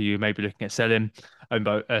 Zaha, who you may be looking at selling,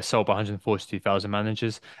 sold by 142,000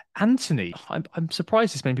 managers. Anthony, I'm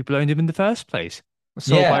surprised this many people owned him in the first place.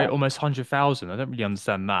 Sold by Yeah, almost 100,000. I don't really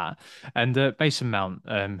understand that. And Mason Mount,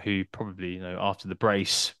 who probably, after the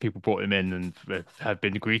brace, people brought him in and have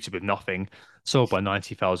been greeted with nothing, sold by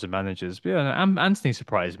 90,000 managers. But yeah, Anthony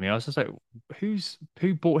surprised me. I was just like,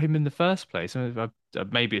 who bought him in the first place?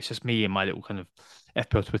 Maybe it's just me and my little kind of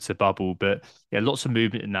FPL Twitter bubble, but yeah, lots of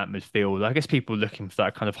movement in that midfield. I guess people are looking for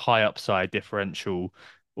that kind of high upside differential,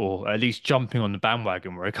 or at least jumping on the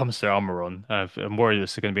bandwagon where it comes to Almiron. I'm worried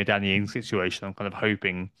this is going to be a Danny Ings situation. I'm kind of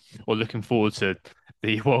hoping or looking forward to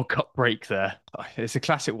the World Cup break there. It's a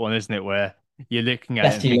classic one, isn't it, where you're looking at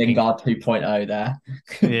it and Jesse thinking, Lingard 2.0 there.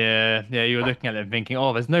 yeah, yeah, you're looking at it and thinking,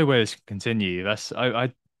 oh, there's no way this can continue. As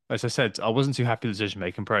I said, I wasn't too happy with the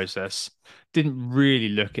decision-making process. Didn't really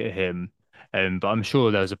look at him. But I'm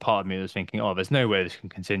sure there was a part of me that was thinking, oh, there's no way this can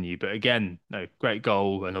continue. But again, no, great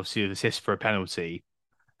goal and obviously the assist for a penalty.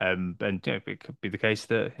 And it could be the case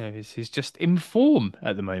that he's just in form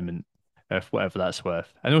at the moment, for whatever that's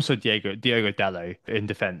worth. And also Diogo Dalot in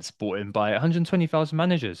defence, bought in by 120,000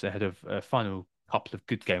 managers ahead of a final couple of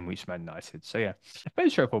good game weeks, Man United. So yeah, very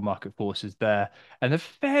straightforward market forces there, and a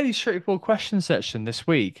fairly straightforward question section this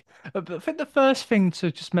week. But I think the first thing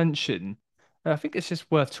to just mention, I think it's just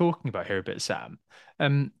worth talking about here a bit, Sam.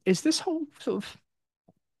 Is this whole sort of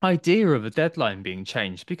idea of a deadline being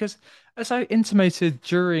changed, because as I intimated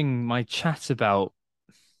during my chat about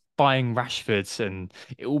buying Rashford and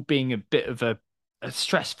it all being a bit of a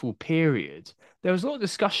stressful period, there was a lot of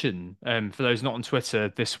discussion, for those not on Twitter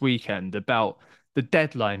this weekend, about the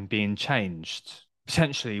deadline being changed.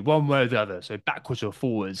 Potentially one way or the other, so backwards or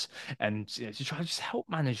forwards, and to try to just help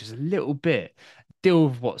managers a little bit deal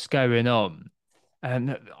with what's going on.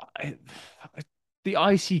 And the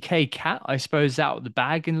ICK cat, I suppose, is out of the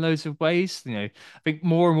bag in loads of ways. I think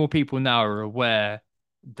more and more people now are aware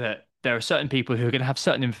that there are certain people who are going to have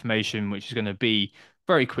certain information which is going to be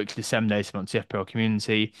very quickly disseminated amongst the FPL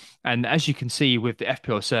community. And as you can see with the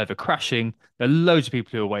FPL server crashing, there are loads of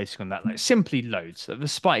people who are waiting on that, like simply loads. The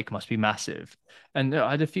spike must be massive. And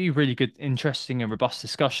I had a few really good, interesting, and robust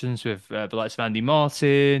discussions with the likes of Andy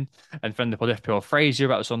Martin and friend of the pod FPL Fraser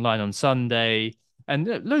about this online on Sunday. And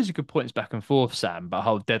loads of good points back and forth, Sam, about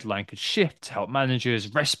how deadline could shift to help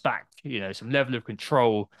managers rest back, some level of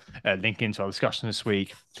control, linking into our discussion this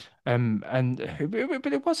week. But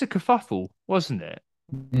it was a kerfuffle, wasn't it?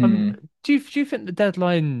 Um, Hmm. do you think the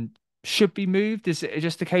deadline should be moved? Is it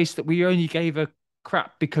just a case that we only gave a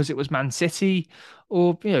crap because it was Man City,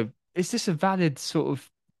 or is this a valid sort of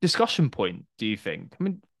discussion point? Do you think? I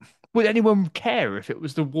mean, would anyone care if it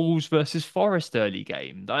was the Wolves versus Forest early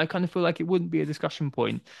game? I kind of feel like it wouldn't be a discussion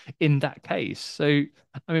point in that case. So,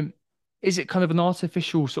 I mean, is it kind of an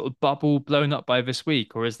artificial sort of bubble blown up by this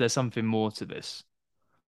week, or is there something more to this?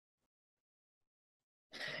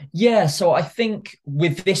 Yeah, so I think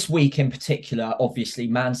with this week in particular, obviously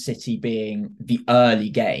Man City being the early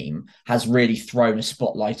game has really thrown a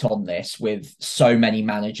spotlight on this with so many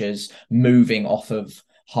managers moving off of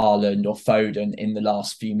Haaland or Foden in the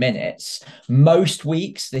last few minutes. Most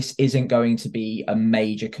weeks, this isn't going to be a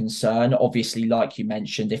major concern. Obviously, like you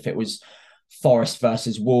mentioned, if it was Forest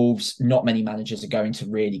versus Wolves, not many managers are going to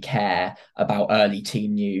really care about early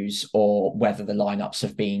team news or whether the lineups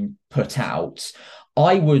have been put out.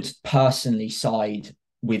 I would personally side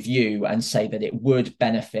with you and say that it would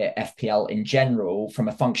benefit FPL in general from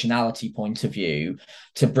a functionality point of view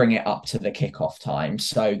to bring it up to the kickoff time.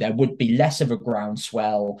 So there would be less of a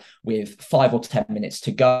groundswell with 5 or 10 minutes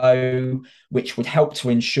to go, which would help to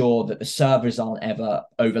ensure that the servers aren't ever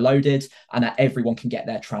overloaded and that everyone can get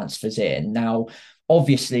their transfers in. Now,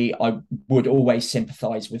 obviously, I would always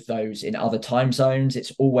sympathize with those in other time zones.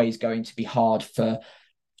 It's always going to be hard for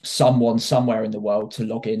someone somewhere in the world to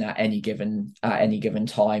log in at any given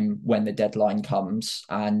time when the deadline comes,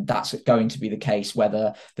 and that's going to be the case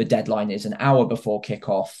whether the deadline is an hour before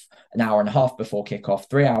kickoff, an hour and a half before kickoff,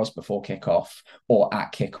 3 hours before kickoff, or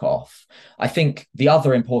at kickoff. I think the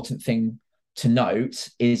other important thing to note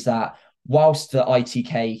is that whilst the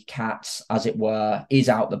ITK cat, as it were, is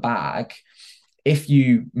out the bag, if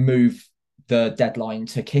you move the deadline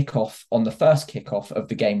to kick off on the first kickoff of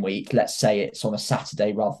the game week, let's say it's on a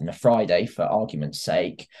Saturday rather than a Friday for argument's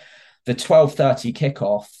sake, the 12:30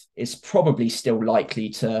 kickoff is probably still likely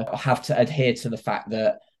to have to adhere to the fact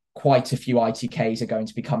that quite a few ITKs are going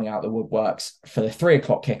to be coming out the woodworks for the 3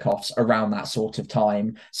 o'clock kickoffs around that sort of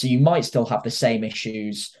time. So you might still have the same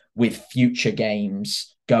issues with future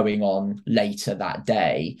games going on later that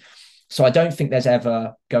day. So I don't think there's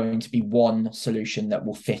ever going to be one solution that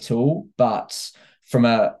will fit all. But from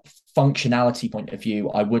a functionality point of view,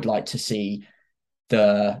 I would like to see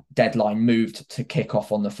the deadline moved to kick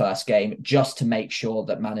off on the first game, just to make sure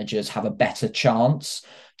that managers have a better chance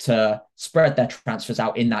to spread their transfers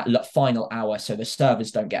out in that final hour so the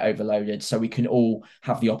servers don't get overloaded, so we can all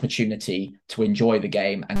have the opportunity to enjoy the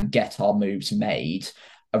game and get our moves made,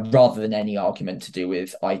 rather than any argument to do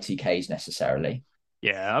with ITKs necessarily.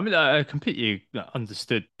 Yeah, I mean, I completely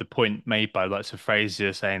understood the point made by lots of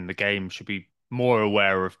Fraser saying the game should be more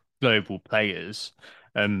aware of global players.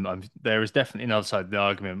 There is definitely another side of the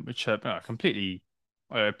argument, which I completely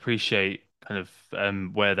appreciate kind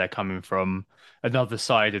of where they're coming from. Another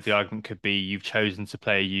side of the argument could be you've chosen to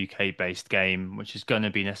play a UK-based game, which is going to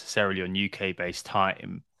be necessarily on UK-based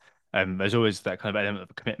time. There's always that kind of element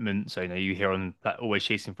of commitment. So, you hear on that Always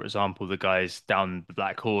Chasing, for example, the guys down the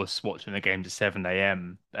Black Horse watching the game to 7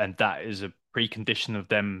 a.m. And that is a precondition of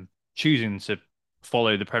them choosing to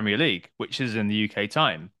follow the Premier League, which is in the UK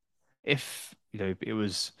time. If, it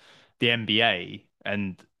was the NBA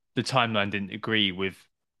and the timeline didn't agree with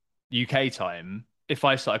UK time, if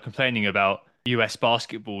I started complaining about US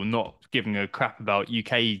basketball not giving a crap about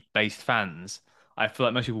UK based fans, I feel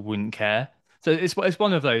like most people wouldn't care. So it's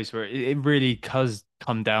one of those where it really does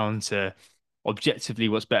come down to objectively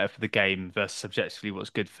what's better for the game versus subjectively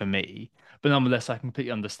what's good for me. But nonetheless, I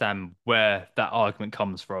completely understand where that argument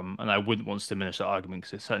comes from, and I wouldn't want to diminish that argument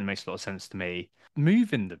because it certainly makes a lot of sense to me.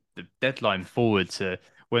 Moving the deadline forward to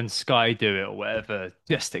when Sky do it or whatever,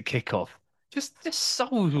 just at kickoff, just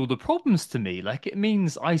solves all the problems to me. Like, it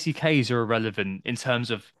means ITKs are irrelevant in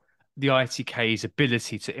terms of the ITK's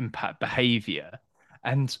ability to impact behavior,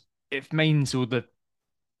 and it means all the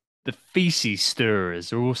feces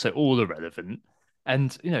stirrers are also all irrelevant,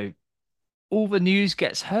 and all the news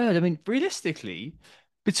gets heard. I mean, realistically,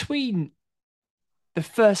 between the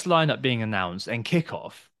first lineup being announced and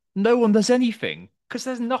kickoff, no one does anything because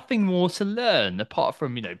there's nothing more to learn apart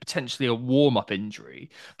from, potentially a warm-up injury.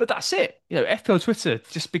 But that's it. FPL Twitter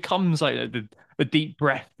just becomes like the deep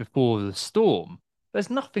breath before the storm. There's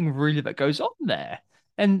nothing really that goes on there.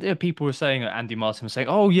 And people were saying, Andy Martin was saying,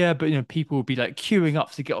 "Oh yeah, but people will be like queuing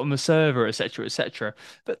up to get on the server, etc., etc."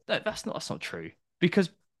 But that's not true because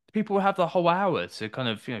people have the whole hour to kind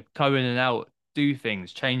of go in and out, do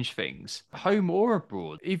things, change things, home or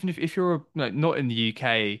abroad. Even if you're not in the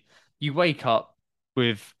UK, you wake up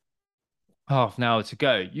with half an hour to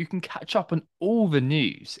go, you can catch up on all the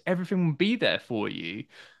news. Everything will be there for you,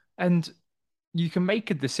 and you can make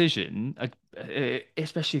a decision,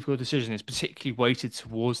 especially if your decision is particularly weighted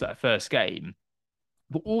towards that first game,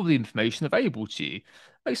 with all the information available to you.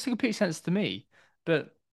 Makes complete sense to me,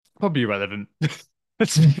 but probably irrelevant.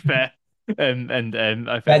 To be fair. And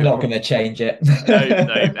I They're think not going to change it. no,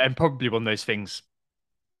 and probably one of those things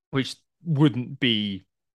which wouldn't be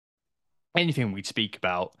anything we'd speak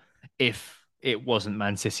about if it wasn't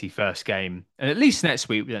Man City first game. And at least next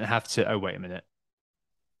week we don't have to. Oh, wait a minute.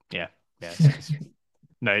 Yeah, yeah.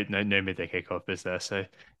 No midday kickoff is there. So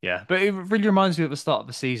yeah, but it really reminds me of the start of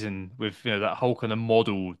the season with that whole kind of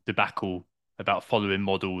model debacle about following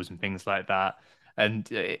models and things like that. And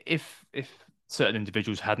if certain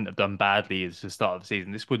individuals hadn't have done badly at the start of the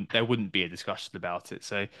season, there wouldn't be a discussion about it.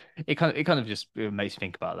 So it kind of just makes me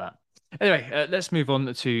think about that. Anyway, let's move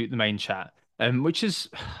on to the main chat, which is,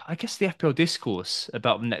 I guess, the FPL discourse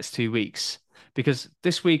about the next 2 weeks. Because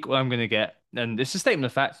this week, what I'm going to get, and it's a statement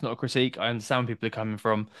of fact, not a critique. I understand where people are coming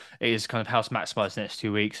from. It is kind of house maximized the next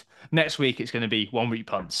 2 weeks. Next week, it's going to be 1 week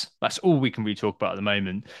punts. That's all we can really talk about at the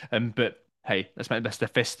moment. But hey, let's make the best of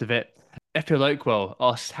the fist of it. FPL Oakwell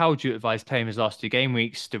asks, how would you advise playing his last 2 game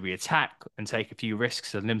weeks? Do we attack and take a few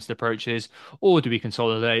risks and limited approaches, or do we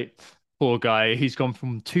consolidate? Poor guy, he's gone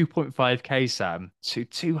from 2.5k Sam to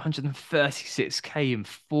 236k in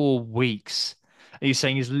 4 weeks. And he's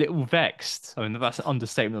saying he's a little vexed. I mean, that's an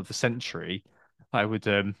understatement of the century. I would,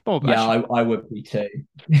 well, Yeah, actually, I would be too.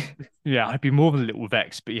 yeah, I'd be more than a little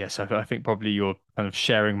vexed, but yes, I think probably you're kind of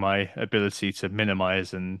sharing my ability to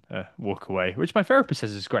minimize and walk away, which my therapist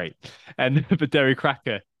says is great. And but Derry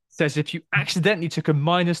Cracker says if you accidentally took a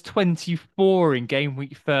 -24 in game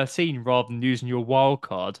week 13 rather than using your wild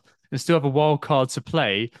card and still have a wild card to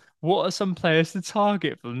play, what are some players to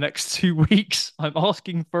target for the next 2 weeks? I'm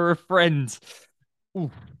asking for a friend.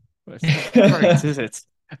 Ooh, it's not great, is it?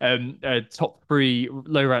 Top three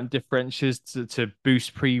low rank differentials to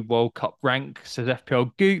boost pre-World Cup rank, says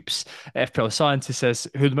FPL Goops. FPL Scientist says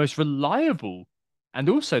who are the most reliable and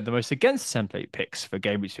also the most against template picks for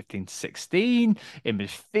game weeks 15 to 16 in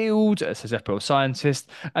midfield, says FPL Scientist,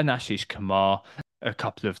 and Ashish Kumar. A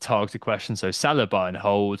couple of targeted questions. So Salah buy and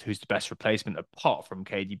hold, who's the best replacement apart from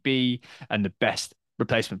KDB, and the best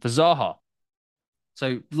replacement for Zaha.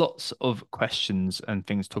 So lots of questions and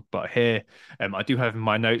things to talk about here. I do have in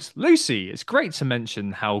my notes, Lucy, it's great to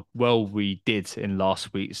mention how well we did in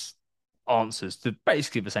last week's answers to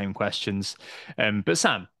basically the same questions. But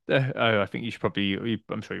Sam, I think you should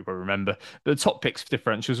I'm sure you probably remember, but the top picks for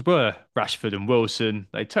differentials were Rashford and Wilson.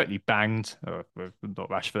 They totally banged, not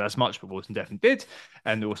Rashford as much, but Wilson definitely did.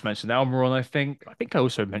 And they also mentioned Almiron, I think. I think I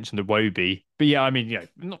also mentioned the Wobie. But yeah, I mean,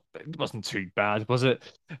 it wasn't too bad, was it?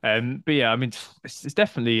 But yeah, I mean, it's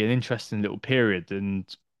definitely an interesting little period. And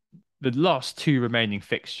the last two remaining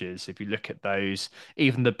fixtures, if you look at those,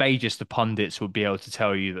 even the beigest of pundits will be able to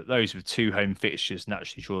tell you that those were two home fixtures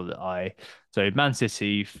naturally draw the eye. So Man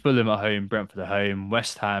City, Fulham at home, Brentford at home,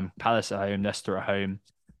 West Ham, Palace at home, Leicester at home,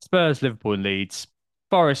 Spurs, Liverpool, and Leeds,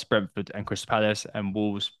 Forest, Brentford, and Crystal Palace, and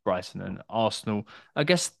Wolves, Brighton, and Arsenal. I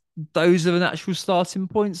guess those are the natural starting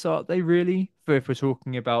points, aren't they, really? For if we're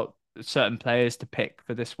talking about certain players to pick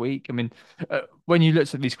for this week. I mean, when you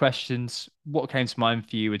looked at these questions, what came to mind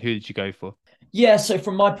for you and who did you go for? Yeah, so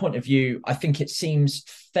from my point of view, I think it seems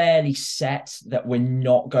fairly set that we're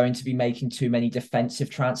not going to be making too many defensive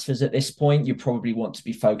transfers at this point. You probably want to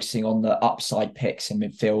be focusing on the upside picks in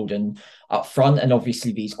midfield and up front. And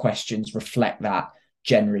obviously, these questions reflect that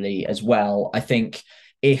generally as well. I think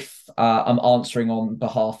if I'm answering on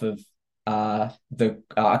behalf of the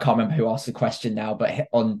I can't remember who asked the question now, but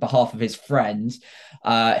on behalf of his friend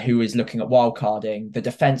who is looking at wildcarding, the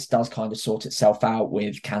defense does kind of sort itself out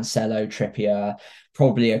with Cancelo, Trippier,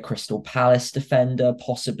 probably a Crystal Palace defender,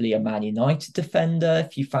 possibly a Man United defender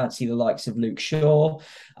if you fancy the likes of Luke Shaw.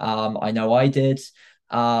 I know I did.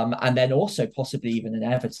 And then also possibly even an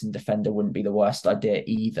Everton defender wouldn't be the worst idea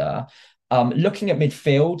either. Looking at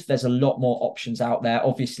midfield, there's a lot more options out there.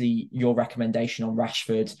 Obviously, your recommendation on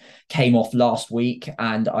Rashford came off last week,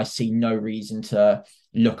 and I see no reason to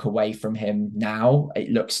look away from him now.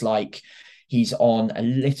 It looks like he's on a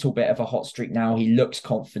little bit of a hot streak now. He looks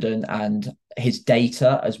confident, and his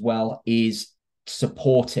data as well is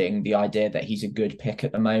supporting the idea that he's a good pick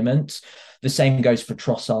at the moment. The same goes for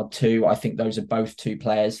Trossard too. I think those are both two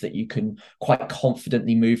players that you can quite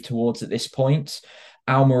confidently move towards at this point.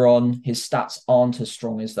 Almiron, his stats aren't as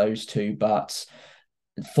strong as those two, but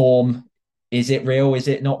form, is it real? Is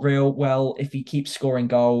it not real? Well, if he keeps scoring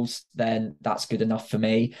goals, then that's good enough for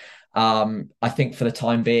me. I think for the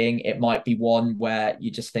time being, it might be one where you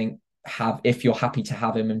just think, if you're happy to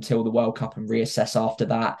have him until the World Cup and reassess after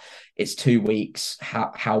that. It's 2 weeks.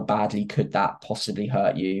 How badly could that possibly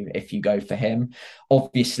hurt you if you go for him?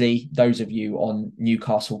 Obviously, those of you on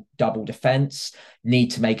Newcastle double defence need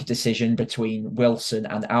to make a decision between Wilson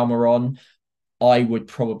and Almiron. I would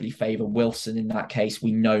probably favour Wilson in that case.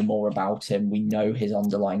 We know more about him. We know his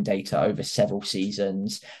underlying data over several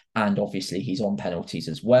seasons, and obviously he's on penalties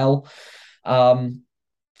as well.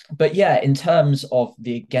 But yeah, in terms of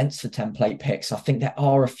the against the template picks, I think there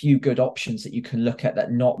are a few good options that you can look at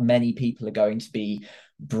that not many people are going to be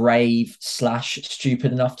brave /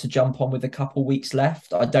 stupid enough to jump on with a couple weeks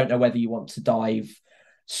left. I don't know whether you want to dive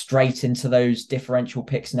straight into those differential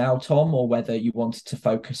picks now, Tom, or whether you wanted to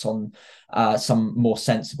focus on some more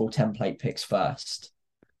sensible template picks first.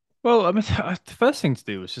 Well, I mean, the first thing to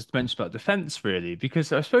do was just mention about defense, really,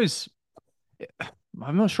 because I suppose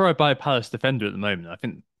I'm not sure I buy a Palace defender at the moment. I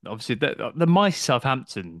think obviously the mighty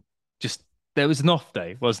Southampton just there was an off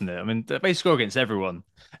day, wasn't it? I mean, they score against everyone,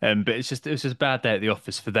 but it was just a bad day at the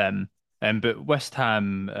office for them. But West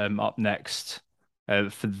Ham up next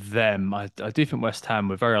for them. I do think West Ham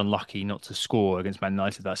were very unlucky not to score against Man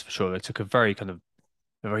United. That's for sure. They took a very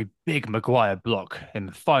big Maguire block in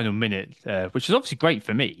the final minute, which is obviously great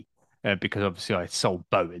for me because obviously I sold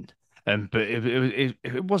Bowen. But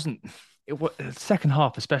it wasn't it was the second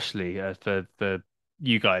half especially for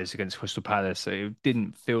you guys against Crystal Palace. It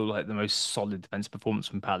didn't feel like the most solid defense performance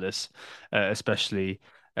from Palace, especially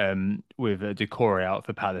with Decore out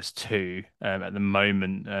for Palace too at the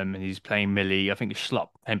moment. And he's playing Millie. I think Schlupp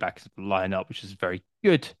came back to the lineup, which is very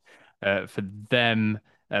good for them.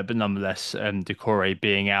 But nonetheless, Decore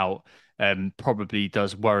being out probably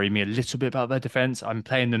does worry me a little bit about their defense. I'm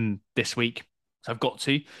playing them this week, so I've got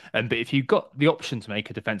to. But if you've got the option to make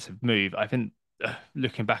a defensive move, I think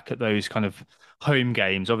looking back at those kind of home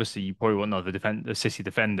games, obviously you probably want another a City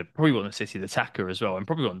defender, probably want a City attacker as well, and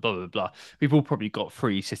probably want blah blah blah. We've all probably got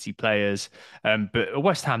three City players, but a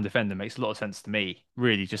West Ham defender makes a lot of sense to me,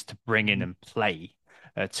 really, just to bring in and play.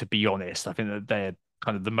 To be honest, I think that they're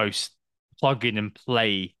kind of the most plug in and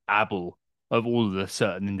play able of all of the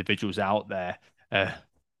certain individuals out there. Uh,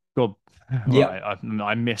 God, Yeah. right,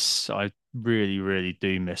 I really, really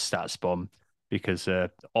do miss Stats Bomb because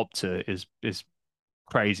Opta is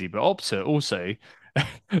crazy, but Opta also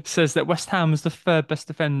says that West Ham is the third best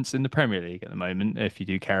defense in the Premier League at the moment. If you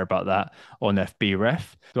do care about that on FB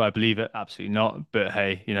Ref, do I believe it? Absolutely not. But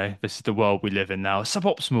hey, this is the world we live in now, a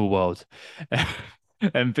suboptimal world.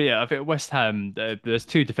 But yeah, I think West Ham, there's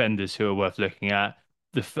two defenders who are worth looking at.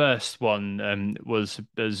 The first one was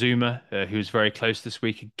Zuma, who was very close this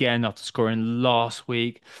week again after scoring last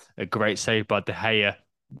week. A great save by De Gea.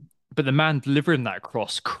 But the man delivering that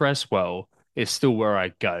cross, Creswell, is still where I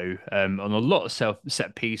go on a lot of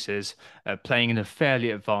set pieces, playing in a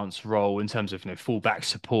fairly advanced role in terms of fullback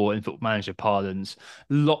support in Football Manager parlance.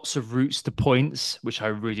 Lots of routes to points, which I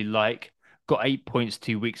really like. Got 8 points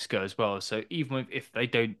 2 weeks ago as well. So even if they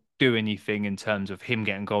don't do anything in terms of him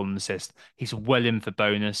getting goal and assist, he's well in for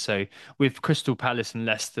bonus. So with Crystal Palace and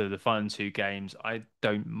Leicester, the final two games, I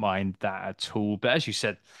don't mind that at all. But as you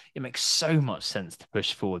said, it makes so much sense to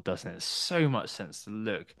push forward, doesn't it? So much sense to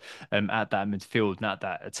look at that midfield and at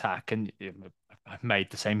that attack. And I've made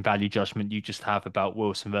the same value judgment you just have about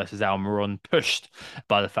Wilson versus Almiron, pushed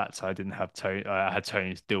by the fact I didn't have Tony. I had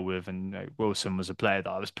Tony to deal with, and Wilson was a player that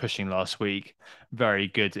I was pushing last week. Very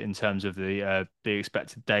good in terms of the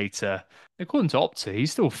expected data. According to Opta,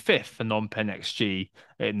 he's still fifth for non-pen XG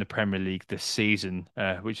in the Premier League this season,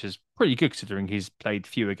 which is pretty good considering he's played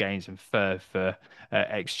fewer games and third for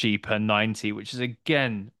XG per 90, which is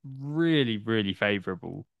again really, really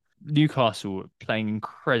favourable. Newcastle playing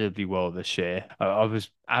incredibly well this year. I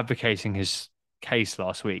was advocating his case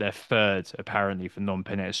last week. They're third apparently for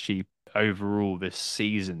non-pen XG overall this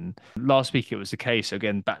season. Last week it was the case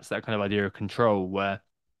again. Back to that kind of idea of control where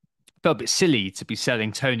it felt a bit silly to be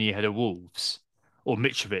selling Tony ahead of Wolves or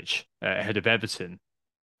Mitrovic ahead of Everton.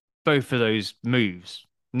 Both of those moves.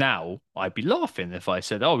 Now I'd be laughing if I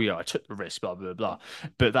said, "Oh yeah, I took the risk," blah blah blah.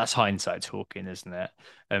 But that's hindsight talking, isn't it?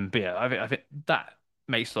 But yeah, I think that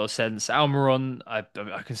makes a lot of sense. Almiron, I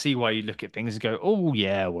can see why you look at things and go, "Oh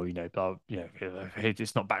yeah, well blah,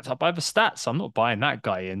 it's not backed up by the stats. I'm not buying that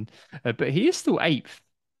guy in." But he is still eighth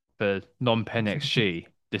for non-pen XG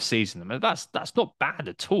this season. I mean, that's not bad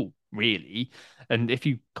at all, really. And if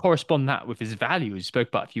you correspond that with his value, as you spoke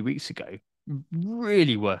about a few weeks ago,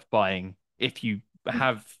 really worth buying if you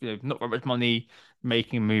have not that much money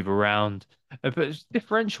making a move around. But it's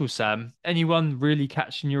differential, Sam. Anyone really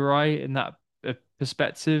catching your eye in that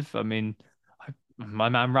perspective? I mean, my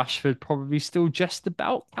man Rashford probably still just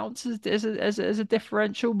about counts as a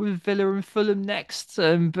differential with Villa and Fulham next.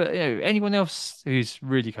 But anyone else who's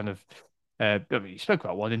really kind of I mean, you spoke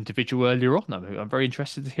about one individual earlier on. I'm very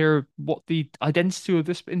interested to hear what the identity of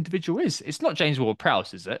this individual is. It's not James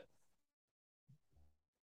Ward-Prowse, is it?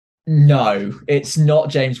 No, it's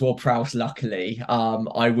not James Ward-Prowse, luckily.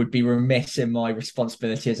 I would be remiss in my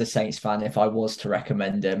responsibility as a Saints fan if I was to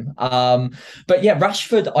recommend him. But yeah,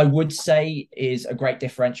 Rashford, I would say, is a great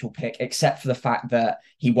differential pick, except for the fact that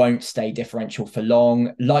he won't stay differential for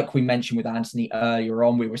long. Like we mentioned with Anthony earlier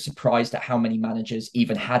on, we were surprised at how many managers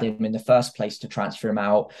even had him in the first place to transfer him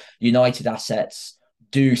out. United assets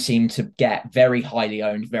do seem to get very highly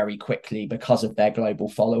owned very quickly because of their global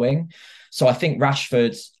following. So I think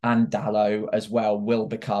Rashford and Dalot as well will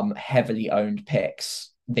become heavily owned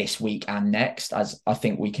picks this week and next, as I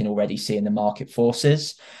think we can already see in the market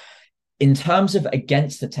forces. In terms of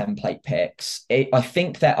against the template picks, I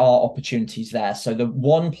think there are opportunities there. So the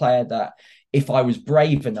one player that, if I was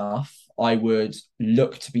brave enough, I would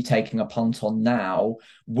look to be taking a punt on now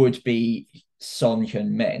would be Son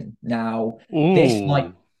Heung-min. Now, this might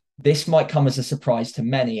Oh, this might come as a surprise to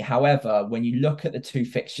many. However, when you look at the two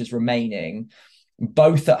fixtures remaining,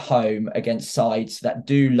 both at home against sides that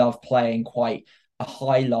do love playing quite a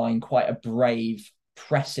high line, quite a brave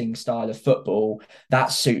pressing style of football,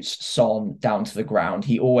 that suits Son down to the ground.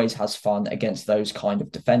 He always has fun against those kind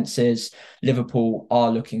of defenses. Liverpool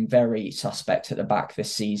are looking very suspect at the back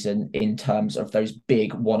this season in terms of those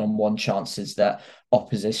big one-on-one chances that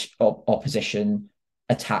opposition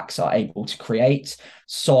attacks are able to create.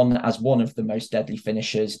 Son, as one of the most deadly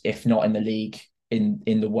finishers, if not in the league, in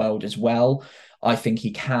the world as well, I think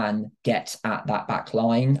he can get at that back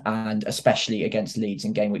line, and especially against Leeds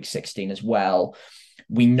in game week 16 as well.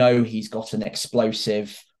 We know he's got an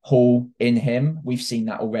explosive haul in him. We've seen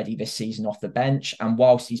that already this season off the bench. And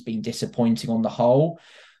whilst he's been disappointing on the whole,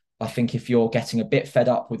 I think if you're getting a bit fed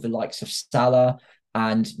up with the likes of Salah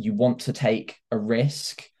and you want to take a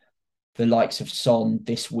risk, the likes of Son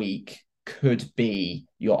this week could be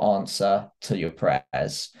your answer to your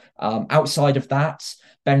prayers. Outside of that,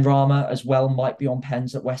 Ben Rama as well might be on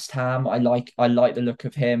pens at West Ham. I like the look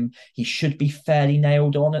of him. He should be fairly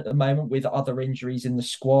nailed on at the moment with other injuries in the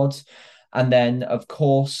squad. And then, of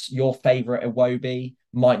course, your favourite Iwobi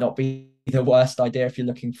might not be the worst idea if you're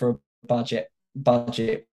looking for a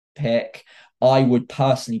budget pick. I would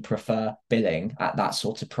personally prefer Billing at that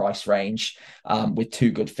sort of price range, with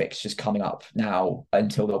two good fixtures coming up now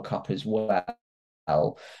until the World Cup as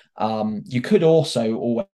well. You could also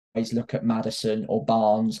always look at Maddison or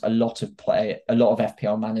Barnes. A lot of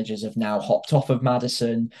FPL managers have now hopped off of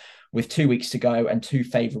Maddison. With 2 weeks to go and two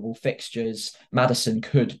favourable fixtures, Maddison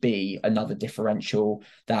could be another differential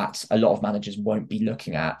that a lot of managers won't be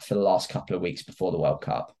looking at for the last couple of weeks before the World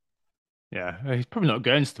Cup. yeah. He's probably not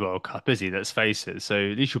going to the World Cup, is he? Let's face it. So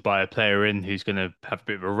at least you'll buy a player in who's going to have a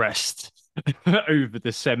bit of a rest over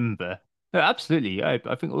December. No, absolutely. I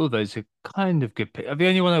think all of those are kind of good picks. The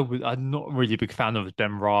only one I'm not really a big fan of is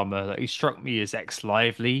Ben Rama. Like, he struck me as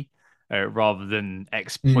ex-Lively rather than Mm,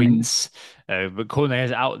 ex-Points. But Cornet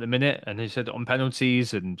is out at the minute, and he said on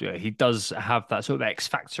penalties, and he does have that sort of X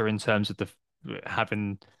factor in terms of the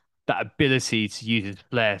having that ability to use his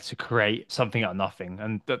flair to create something out of nothing.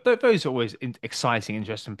 And those are always exciting,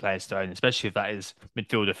 interesting players to own, especially if that is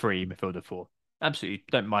midfielder three, midfielder four. Absolutely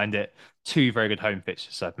don't mind it. Two very good home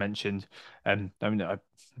fixtures I've mentioned. I mean,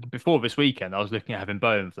 before this weekend, I was looking at having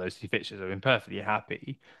Bowen for those two fixtures. I've been perfectly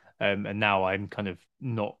happy. And now I'm kind of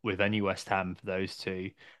not with any West Ham for those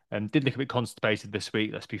two. Did look a bit constipated this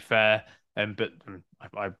week, let's be fair. But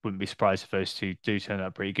I wouldn't be surprised if those two do turn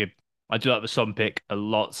out pretty good. I do like the Son pick a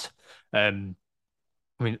lot. Um,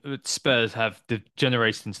 I mean, Spurs have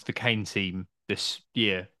degenerated into the Kane team this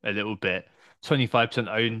year a little bit. 25%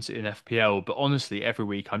 owned in FPL, but honestly, every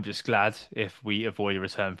week I'm just glad if we avoid a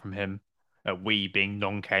return from him. We being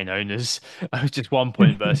non-Kane owners, just 1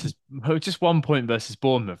 point versus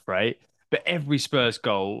Bournemouth, right? But every Spurs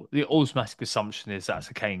goal, the automatic assumption is that's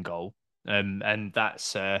a Kane goal. And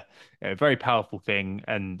that's a very powerful thing.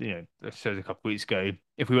 And I showed a couple of weeks ago,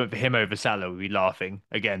 if we went for him over Salah, we'd be laughing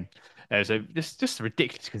again. So this just a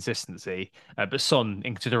ridiculous consistency. But Son,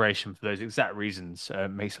 in consideration for those exact reasons,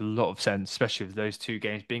 makes a lot of sense, especially with those two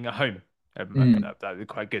games being at home. I think mm. that would be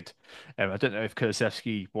quite good. I don't know if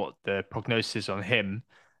Kulusevski, what the prognosis is on him.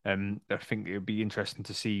 I think it would be interesting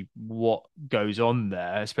to see what goes on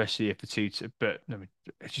there, especially if the two. But I mean,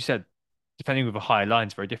 as you said, defending with a high line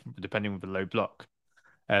is very different from defending with a low block.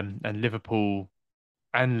 And Liverpool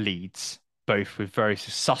and Leeds, both with very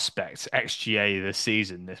suspect XGA this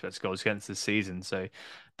season, this goals against this season. So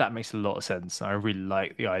that makes a lot of sense. I really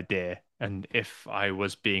like the idea. And if I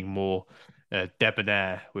was being more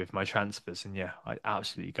debonair with my transfers, and yeah, I'd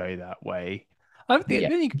absolutely go that way. I think Yeah.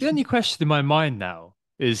 the only question in my mind now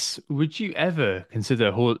is, would you ever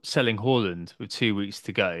consider selling Haaland with 2 weeks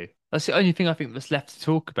to go? That's the only thing I think that's left to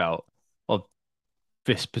talk about of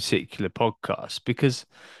this particular podcast because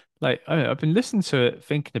like I don't know, I've been listening to it,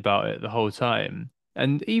 thinking about it the whole time.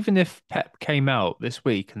 And even if Pep came out this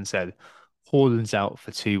week and said Haaland's out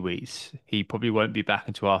for 2 weeks, he probably won't be back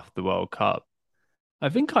until after the World Cup. I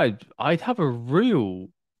think I'd have a real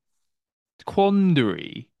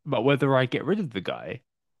quandary about whether I get rid of the guy.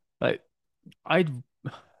 Like I'd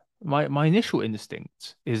my initial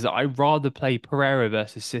instinct is that I'd rather play Pereira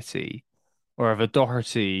versus City or have a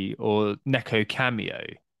Doherty or Neko cameo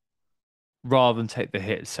rather than take the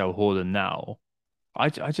hit, sell Haaland now. I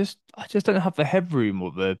just don't have the headroom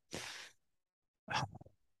or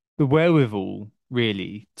the wherewithal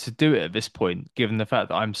really to do it at this point, given the fact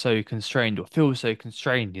that I'm so constrained or feel so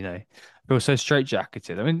constrained, feel so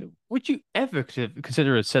straitjacketed. I mean, would you ever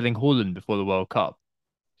consider selling Haaland before the World Cup?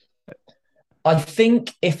 I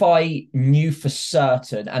think if I knew for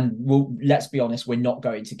certain, and let's be honest, we're not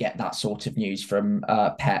going to get that sort of news from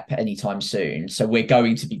Pep anytime soon. So we're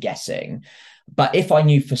going to be guessing. But if I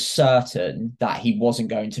knew for certain that he wasn't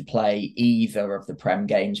going to play either of the Prem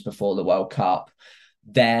games before the World Cup,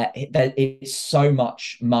 there is so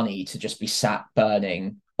much money to just be sat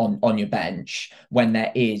burning on your bench when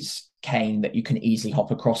there is Kane that you can easily hop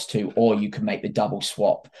across to, or you can make the double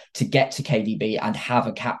swap to get to KDB and have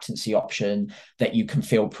a captaincy option that you can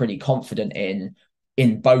feel pretty confident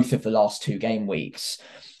in both of the last 2 game weeks.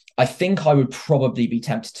 I think I would probably be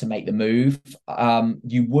tempted to make the move.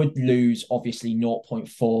 You would lose obviously zero point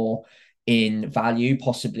 0.4 in value,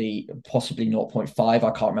 possibly 0.5. I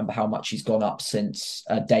can't remember how much he's gone up since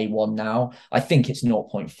day one now. I think it's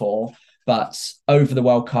 0.4. But over the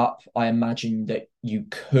World Cup, I imagine that you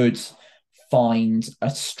could find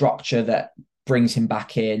a structure that brings him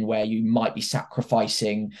back in where you might be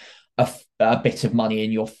sacrificing a bit of money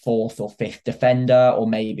in your 4th or 5th defender, or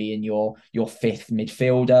maybe in your 5th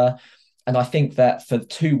midfielder. And I think that for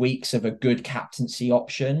 2 weeks of a good captaincy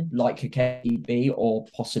option, like a KDB or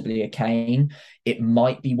possibly a Kane, it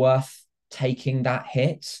might be worth taking that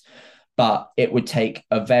hit. But it would take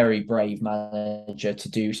a very brave manager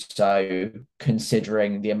to do so,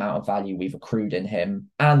 considering the amount of value we've accrued in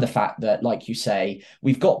him and the fact that, like you say,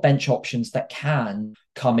 we've got bench options that can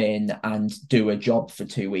come in and do a job for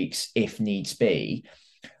 2 weeks if needs be.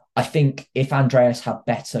 I think if Andreas had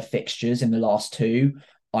better fixtures in the last 2,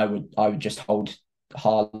 I would just hold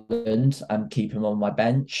Haaland and keep him on my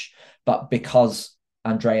bench. But because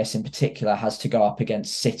Andreas in particular has to go up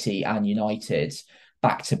against City and United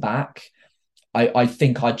back to back, I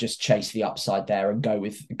think I'd just chase the upside there and go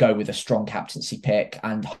with a strong captaincy pick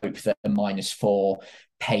and hope that the -4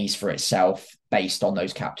 pays for itself based on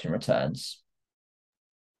those captain returns.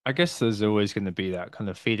 I guess there's always going to be that kind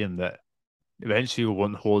of feeling that eventually you'll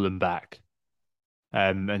want Haaland back,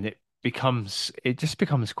 and it just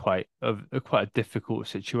becomes quite a difficult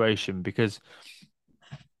situation because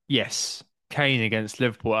yes, Kane against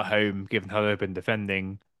Liverpool at home, given how they've been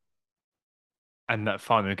defending, and that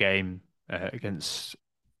final game against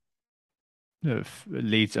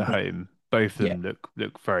Leeds at home, both of Yeah. them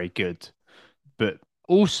look very good. But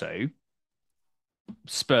also,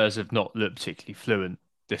 Spurs have not looked particularly fluent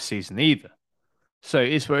this season either. So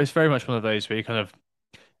it's very much one of those where you kind of,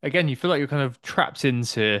 again, you feel like you're kind of trapped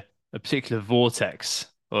into a particular vortex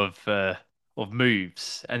of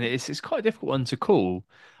moves, and it's quite a difficult one to call.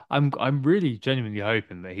 I'm really genuinely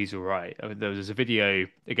hoping that he's all right. I mean, there was a video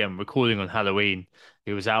again recording on Halloween.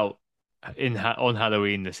 He was out on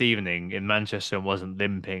Halloween this evening in Manchester and wasn't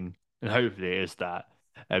limping, and hopefully it is that.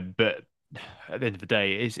 But at the end of the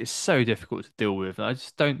day, it's so difficult to deal with, and I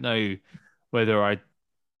just don't know whether I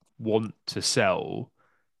want to sell.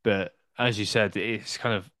 But as you said, it's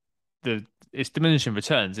kind of it's diminishing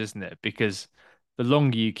returns, isn't it? Because the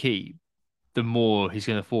longer you keep, the more he's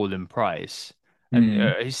going to fall in price. And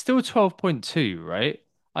Mm, he's still 12.2, right?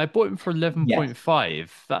 I bought him for yeah.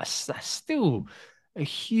 11.5. That's still a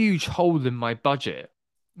huge hole in my budget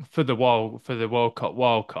for the World Cup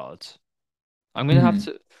wild cards. I'm gonna have Mm,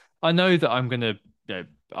 to. I know that I'm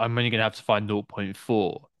only gonna have to find zero point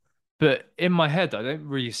 0.4, but in my head, I don't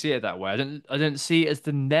really see it that way. I don't see it as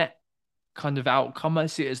the net kind of outcome. I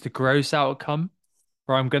see it as the gross outcome,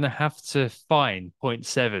 where I'm gonna have to find zero point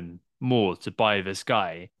 0.7 more to buy this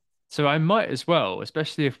guy. So I might as well,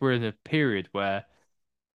 especially if we're in a period where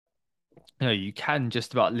you can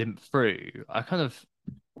just about limp through. I kind of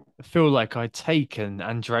feel like I'd take an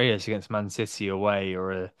Andreas against Man City away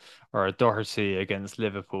or a Doherty against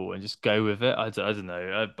Liverpool and just go with it. I don't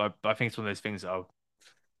know. I think it's one of those things that I'll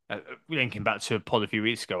linking back to a pod a few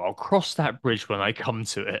weeks ago. I'll cross that bridge when I come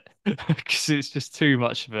to it because it's just too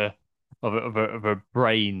much of a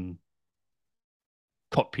brain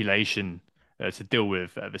population to deal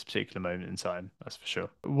with at this particular moment in time. That's for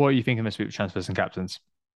sure. What are you thinking this week with transfers and captains?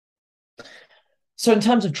 So in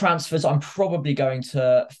terms of transfers, I'm probably going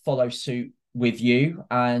to follow suit with you,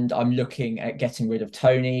 and I'm looking at getting rid of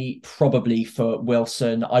Tony, probably for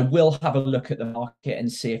Wilson. I will have a look at the market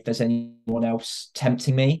and see if there's anyone else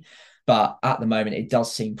tempting me, but at the moment, it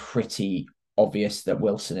does seem pretty obvious that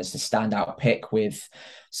Wilson is the standout pick with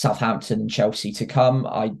Southampton and Chelsea to come.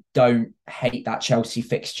 I don't hate that Chelsea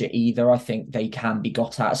fixture either. I think they can be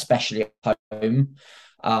got at, especially at home.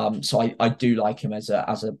 So I do like him as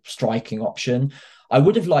a striking option. I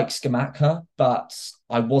would have liked Scamacca, but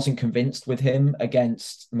I wasn't convinced with him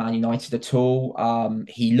against Man United at all.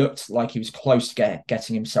 He looked like he was close to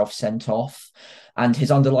getting himself sent off, and his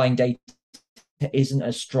underlying data isn't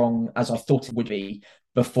as strong as I thought it would be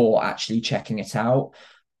before actually checking it out.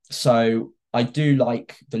 So I do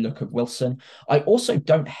like the look of Wilson. I also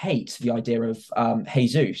don't hate the idea of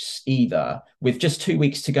Jesus either. With just 2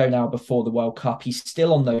 weeks to go now before the World Cup, he's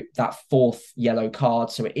still on that fourth yellow card,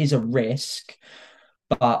 so it is a risk.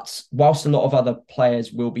 But whilst a lot of other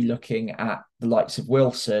players will be looking at the likes of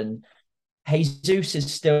Wilson, Jesus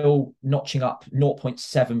is still notching up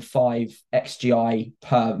 0.75 XGI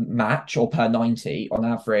per match or per 90 on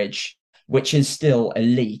average, which is still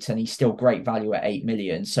elite, and he's still great value at 8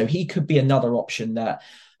 million. So he could be another option that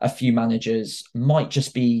a few managers might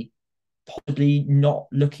just be possibly not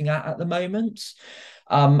looking at the moment.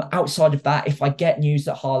 Outside of that, if I get news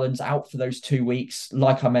that Haaland's out for those 2 weeks,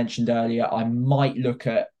 like I mentioned earlier, I might look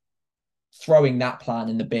at throwing that plan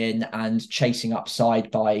in the bin and chasing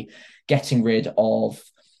upside by getting rid of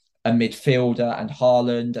a midfielder and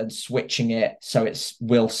Haaland and switching it so it's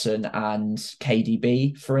Wilson and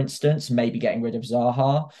KDB, for instance, maybe getting rid of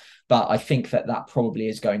Zaha. But I think that probably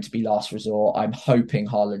is going to be last resort. I'm hoping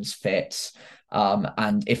Haaland's fit.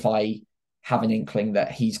 And if I have an inkling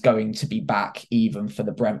that he's going to be back even for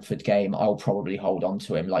the Brentford game, I'll probably hold on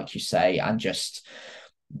to him, like you say, and just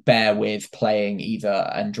bear with playing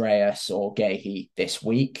either Andreas or Gehi this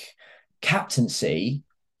week. Captaincy,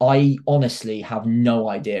 I honestly have no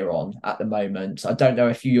idea on at the moment. I don't know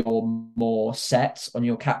if you're more set on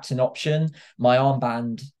your captain option. My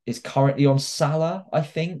armband is currently on Salah, I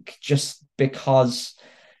think, just because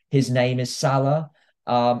his name is Salah.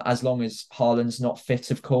 As long as Haaland's not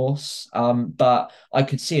fit, of course. But I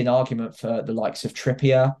could see an argument for the likes of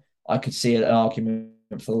Trippier. I could see an argument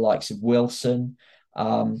for the likes of Wilson.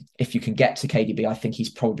 If you can get to KDB, I think he's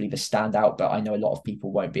probably the standout, but I know a lot of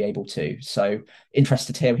people won't be able to. So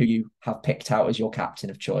interested to hear who you have picked out as your captain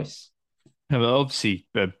of choice. Well, obviously,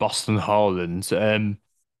 Boston Haaland.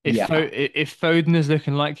 Yeah. If Foden is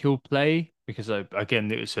looking like he'll play, because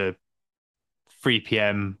again, it was a 3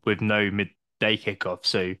 p.m. with no midday kickoff.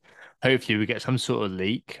 So hopefully we get some sort of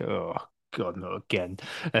leak. Oh God, not again.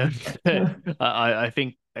 Um, I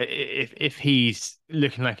think if he's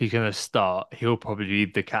looking like he's going to start, he'll probably be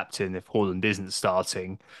the captain if Haaland isn't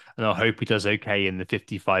starting, and I hope he does okay in the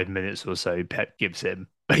 55 minutes or so Pep gives him,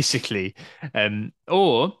 basically.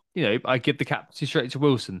 Or I give the captaincy straight to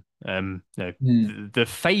Wilson. Mm. The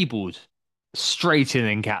fabled straight in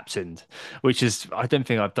and captained, which is I don't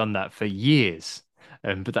think I've done that for years.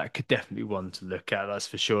 But that could definitely be one to look at, that's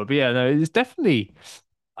for sure. But yeah, no, it's definitely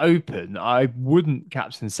open. I wouldn't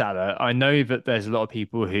captain Salah. I know that there's a lot of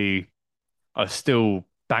people who are still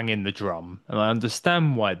banging the drum, and I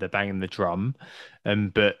understand why they're banging the drum.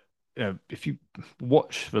 But if you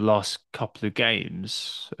watch the last couple of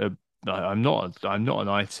games, I'm not an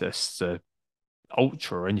ITIS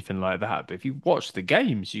ultra or anything like that. But if you watch the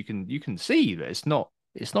games, you can see that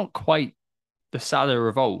it's not quite the Salah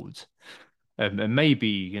of old. And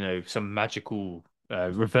maybe some magical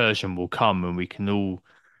reversion will come, and we can all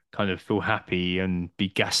kind of feel happy and be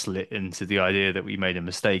gaslit into the idea that we made a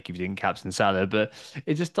mistake if you didn't captain Salah. But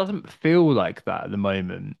it just doesn't feel like that at the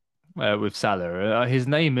moment with Salah. His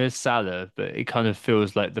name is Salah, but it kind of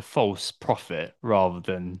feels like the false prophet rather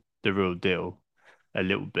than the real deal a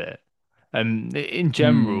little bit. In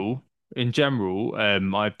Mm.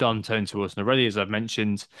 general, I've done Tone to Wilson already, as I've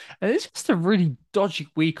mentioned, and it's just a really dodgy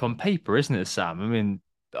week on paper, isn't it, Sam? I mean,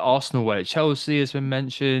 Arsenal away at Chelsea has been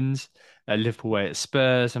mentioned, Liverpool away at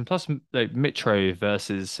Spurs, and plus like Mitro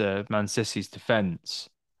versus Man City's defense.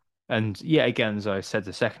 And yet again, as I said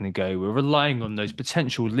a second ago, we're relying on those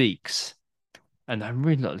potential leaks. And I'm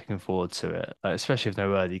really not looking forward to it, like, especially if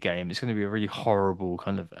no early game. It's going to be a really horrible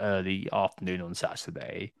kind of early afternoon on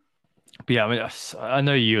Saturday. But yeah, I mean, I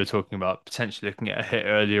know you were talking about potentially looking at a hit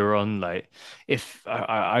earlier on. Like, if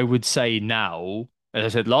I would say now, as I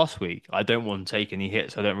said last week, I don't want to take any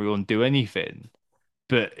hits. I don't really want to do anything.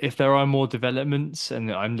 But if there are more developments,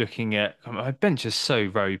 and I'm looking at my bench is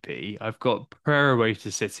so ropey. I've got Pereira away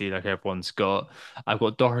to City, like everyone's got. I've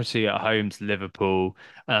got Doherty at home to Liverpool,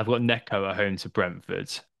 and I've got Neco at home to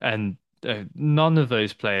Brentford. And none of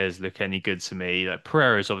those players look any good to me. Like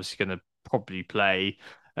Pereira is obviously going to probably play.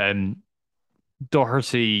 Um,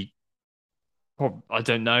 Doherty, I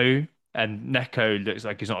don't know. And Neko looks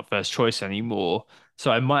like he's not first choice anymore.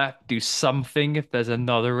 So I might have to do something if there's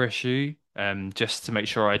another issue, just to make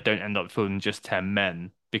sure I don't end up fielding just 10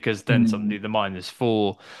 men. Because then suddenly Mm. the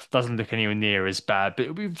 -4 doesn't look anywhere near as bad. But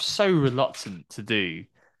it would be so reluctant to do.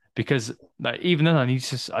 because like, even then I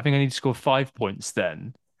think I need to score 5 points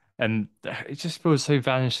then. And it just feels so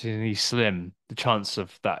vanishingly slim, the chance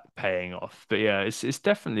of that paying off. But yeah, it's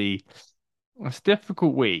definitely it's a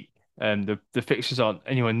difficult week, and the fixtures aren't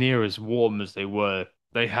anywhere near as warm as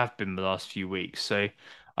they have been the last few weeks. So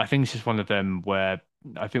I think it's just one of them where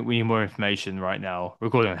I think we need more information right now.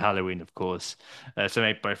 Recording on Halloween, of course. So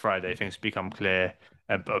maybe by Friday things become clear,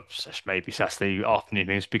 but maybe Saturday afternoon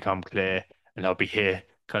things become clear, and I'll be here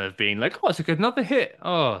kind of being like, oh, it's a good another hit.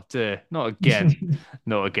 Oh dear, not again,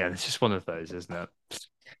 not again. It's just one of those, isn't it?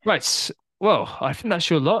 Right. Well, I think that's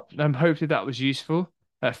your lot. Hopefully that was useful.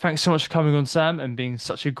 Thanks so much for coming on, Sam, and being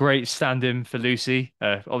such a great stand-in for Lucy.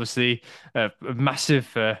 Obviously, a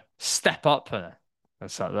massive step up.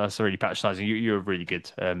 That's really patronising. You were really good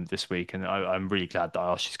this week, and I'm really glad that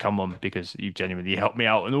I asked you to come on because you genuinely helped me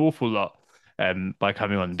out an awful lot by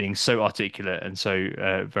coming on and being so articulate and so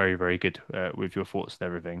very, very good with your thoughts and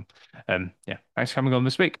everything. Yeah, thanks for coming on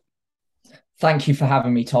this week. Thank you for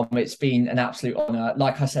having me, Tom. It's been an absolute honor.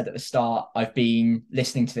 Like I said at the start, I've been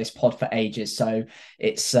listening to this pod for ages, so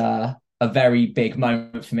it's a very big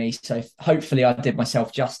moment for me. So hopefully I did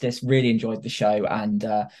myself justice, really enjoyed the show, and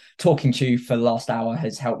talking to you for the last hour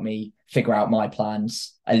has helped me figure out my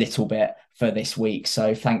plans a little bit for this week.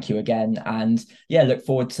 So thank you again. And yeah, look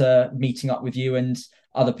forward to meeting up with you and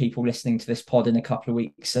other people listening to this pod in a couple of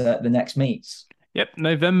weeks at the next meets. Yep,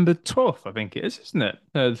 November 12th, I think it is, isn't it?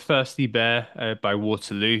 The Thirsty Bear by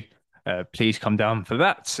Waterloo. Please come down for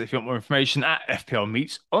that. If you want more information at FPL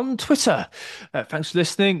Meets on Twitter. Thanks for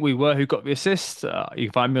listening. We were Who Got the Assist. You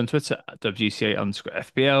can find me on Twitter at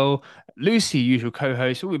WGTA_FPL. Lucy, usual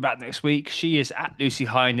co-host, will be back next week. She is at Lucy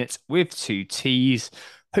Hynett with 2 T's.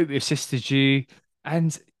 Hope we assisted you.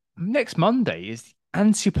 And next Monday is the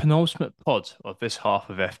anti-penultimate pod of this half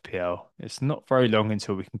of FPL. It's not very long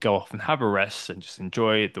until we can go off and have a rest and just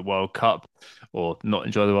enjoy the World Cup, or not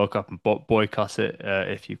enjoy the World Cup and boycott it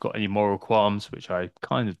if you've got any moral qualms, which I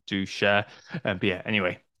kind of do share. But yeah,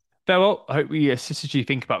 anyway, farewell. I hope we assisted you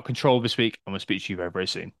think about control this week, and we'll speak to you very, very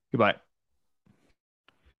soon. Goodbye.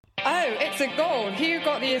 Oh, it's a goal. Who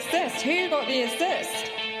got the assist? Who got the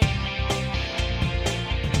assist?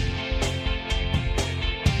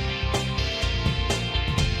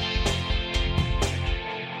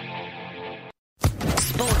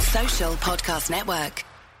 Sports Social Podcast Network.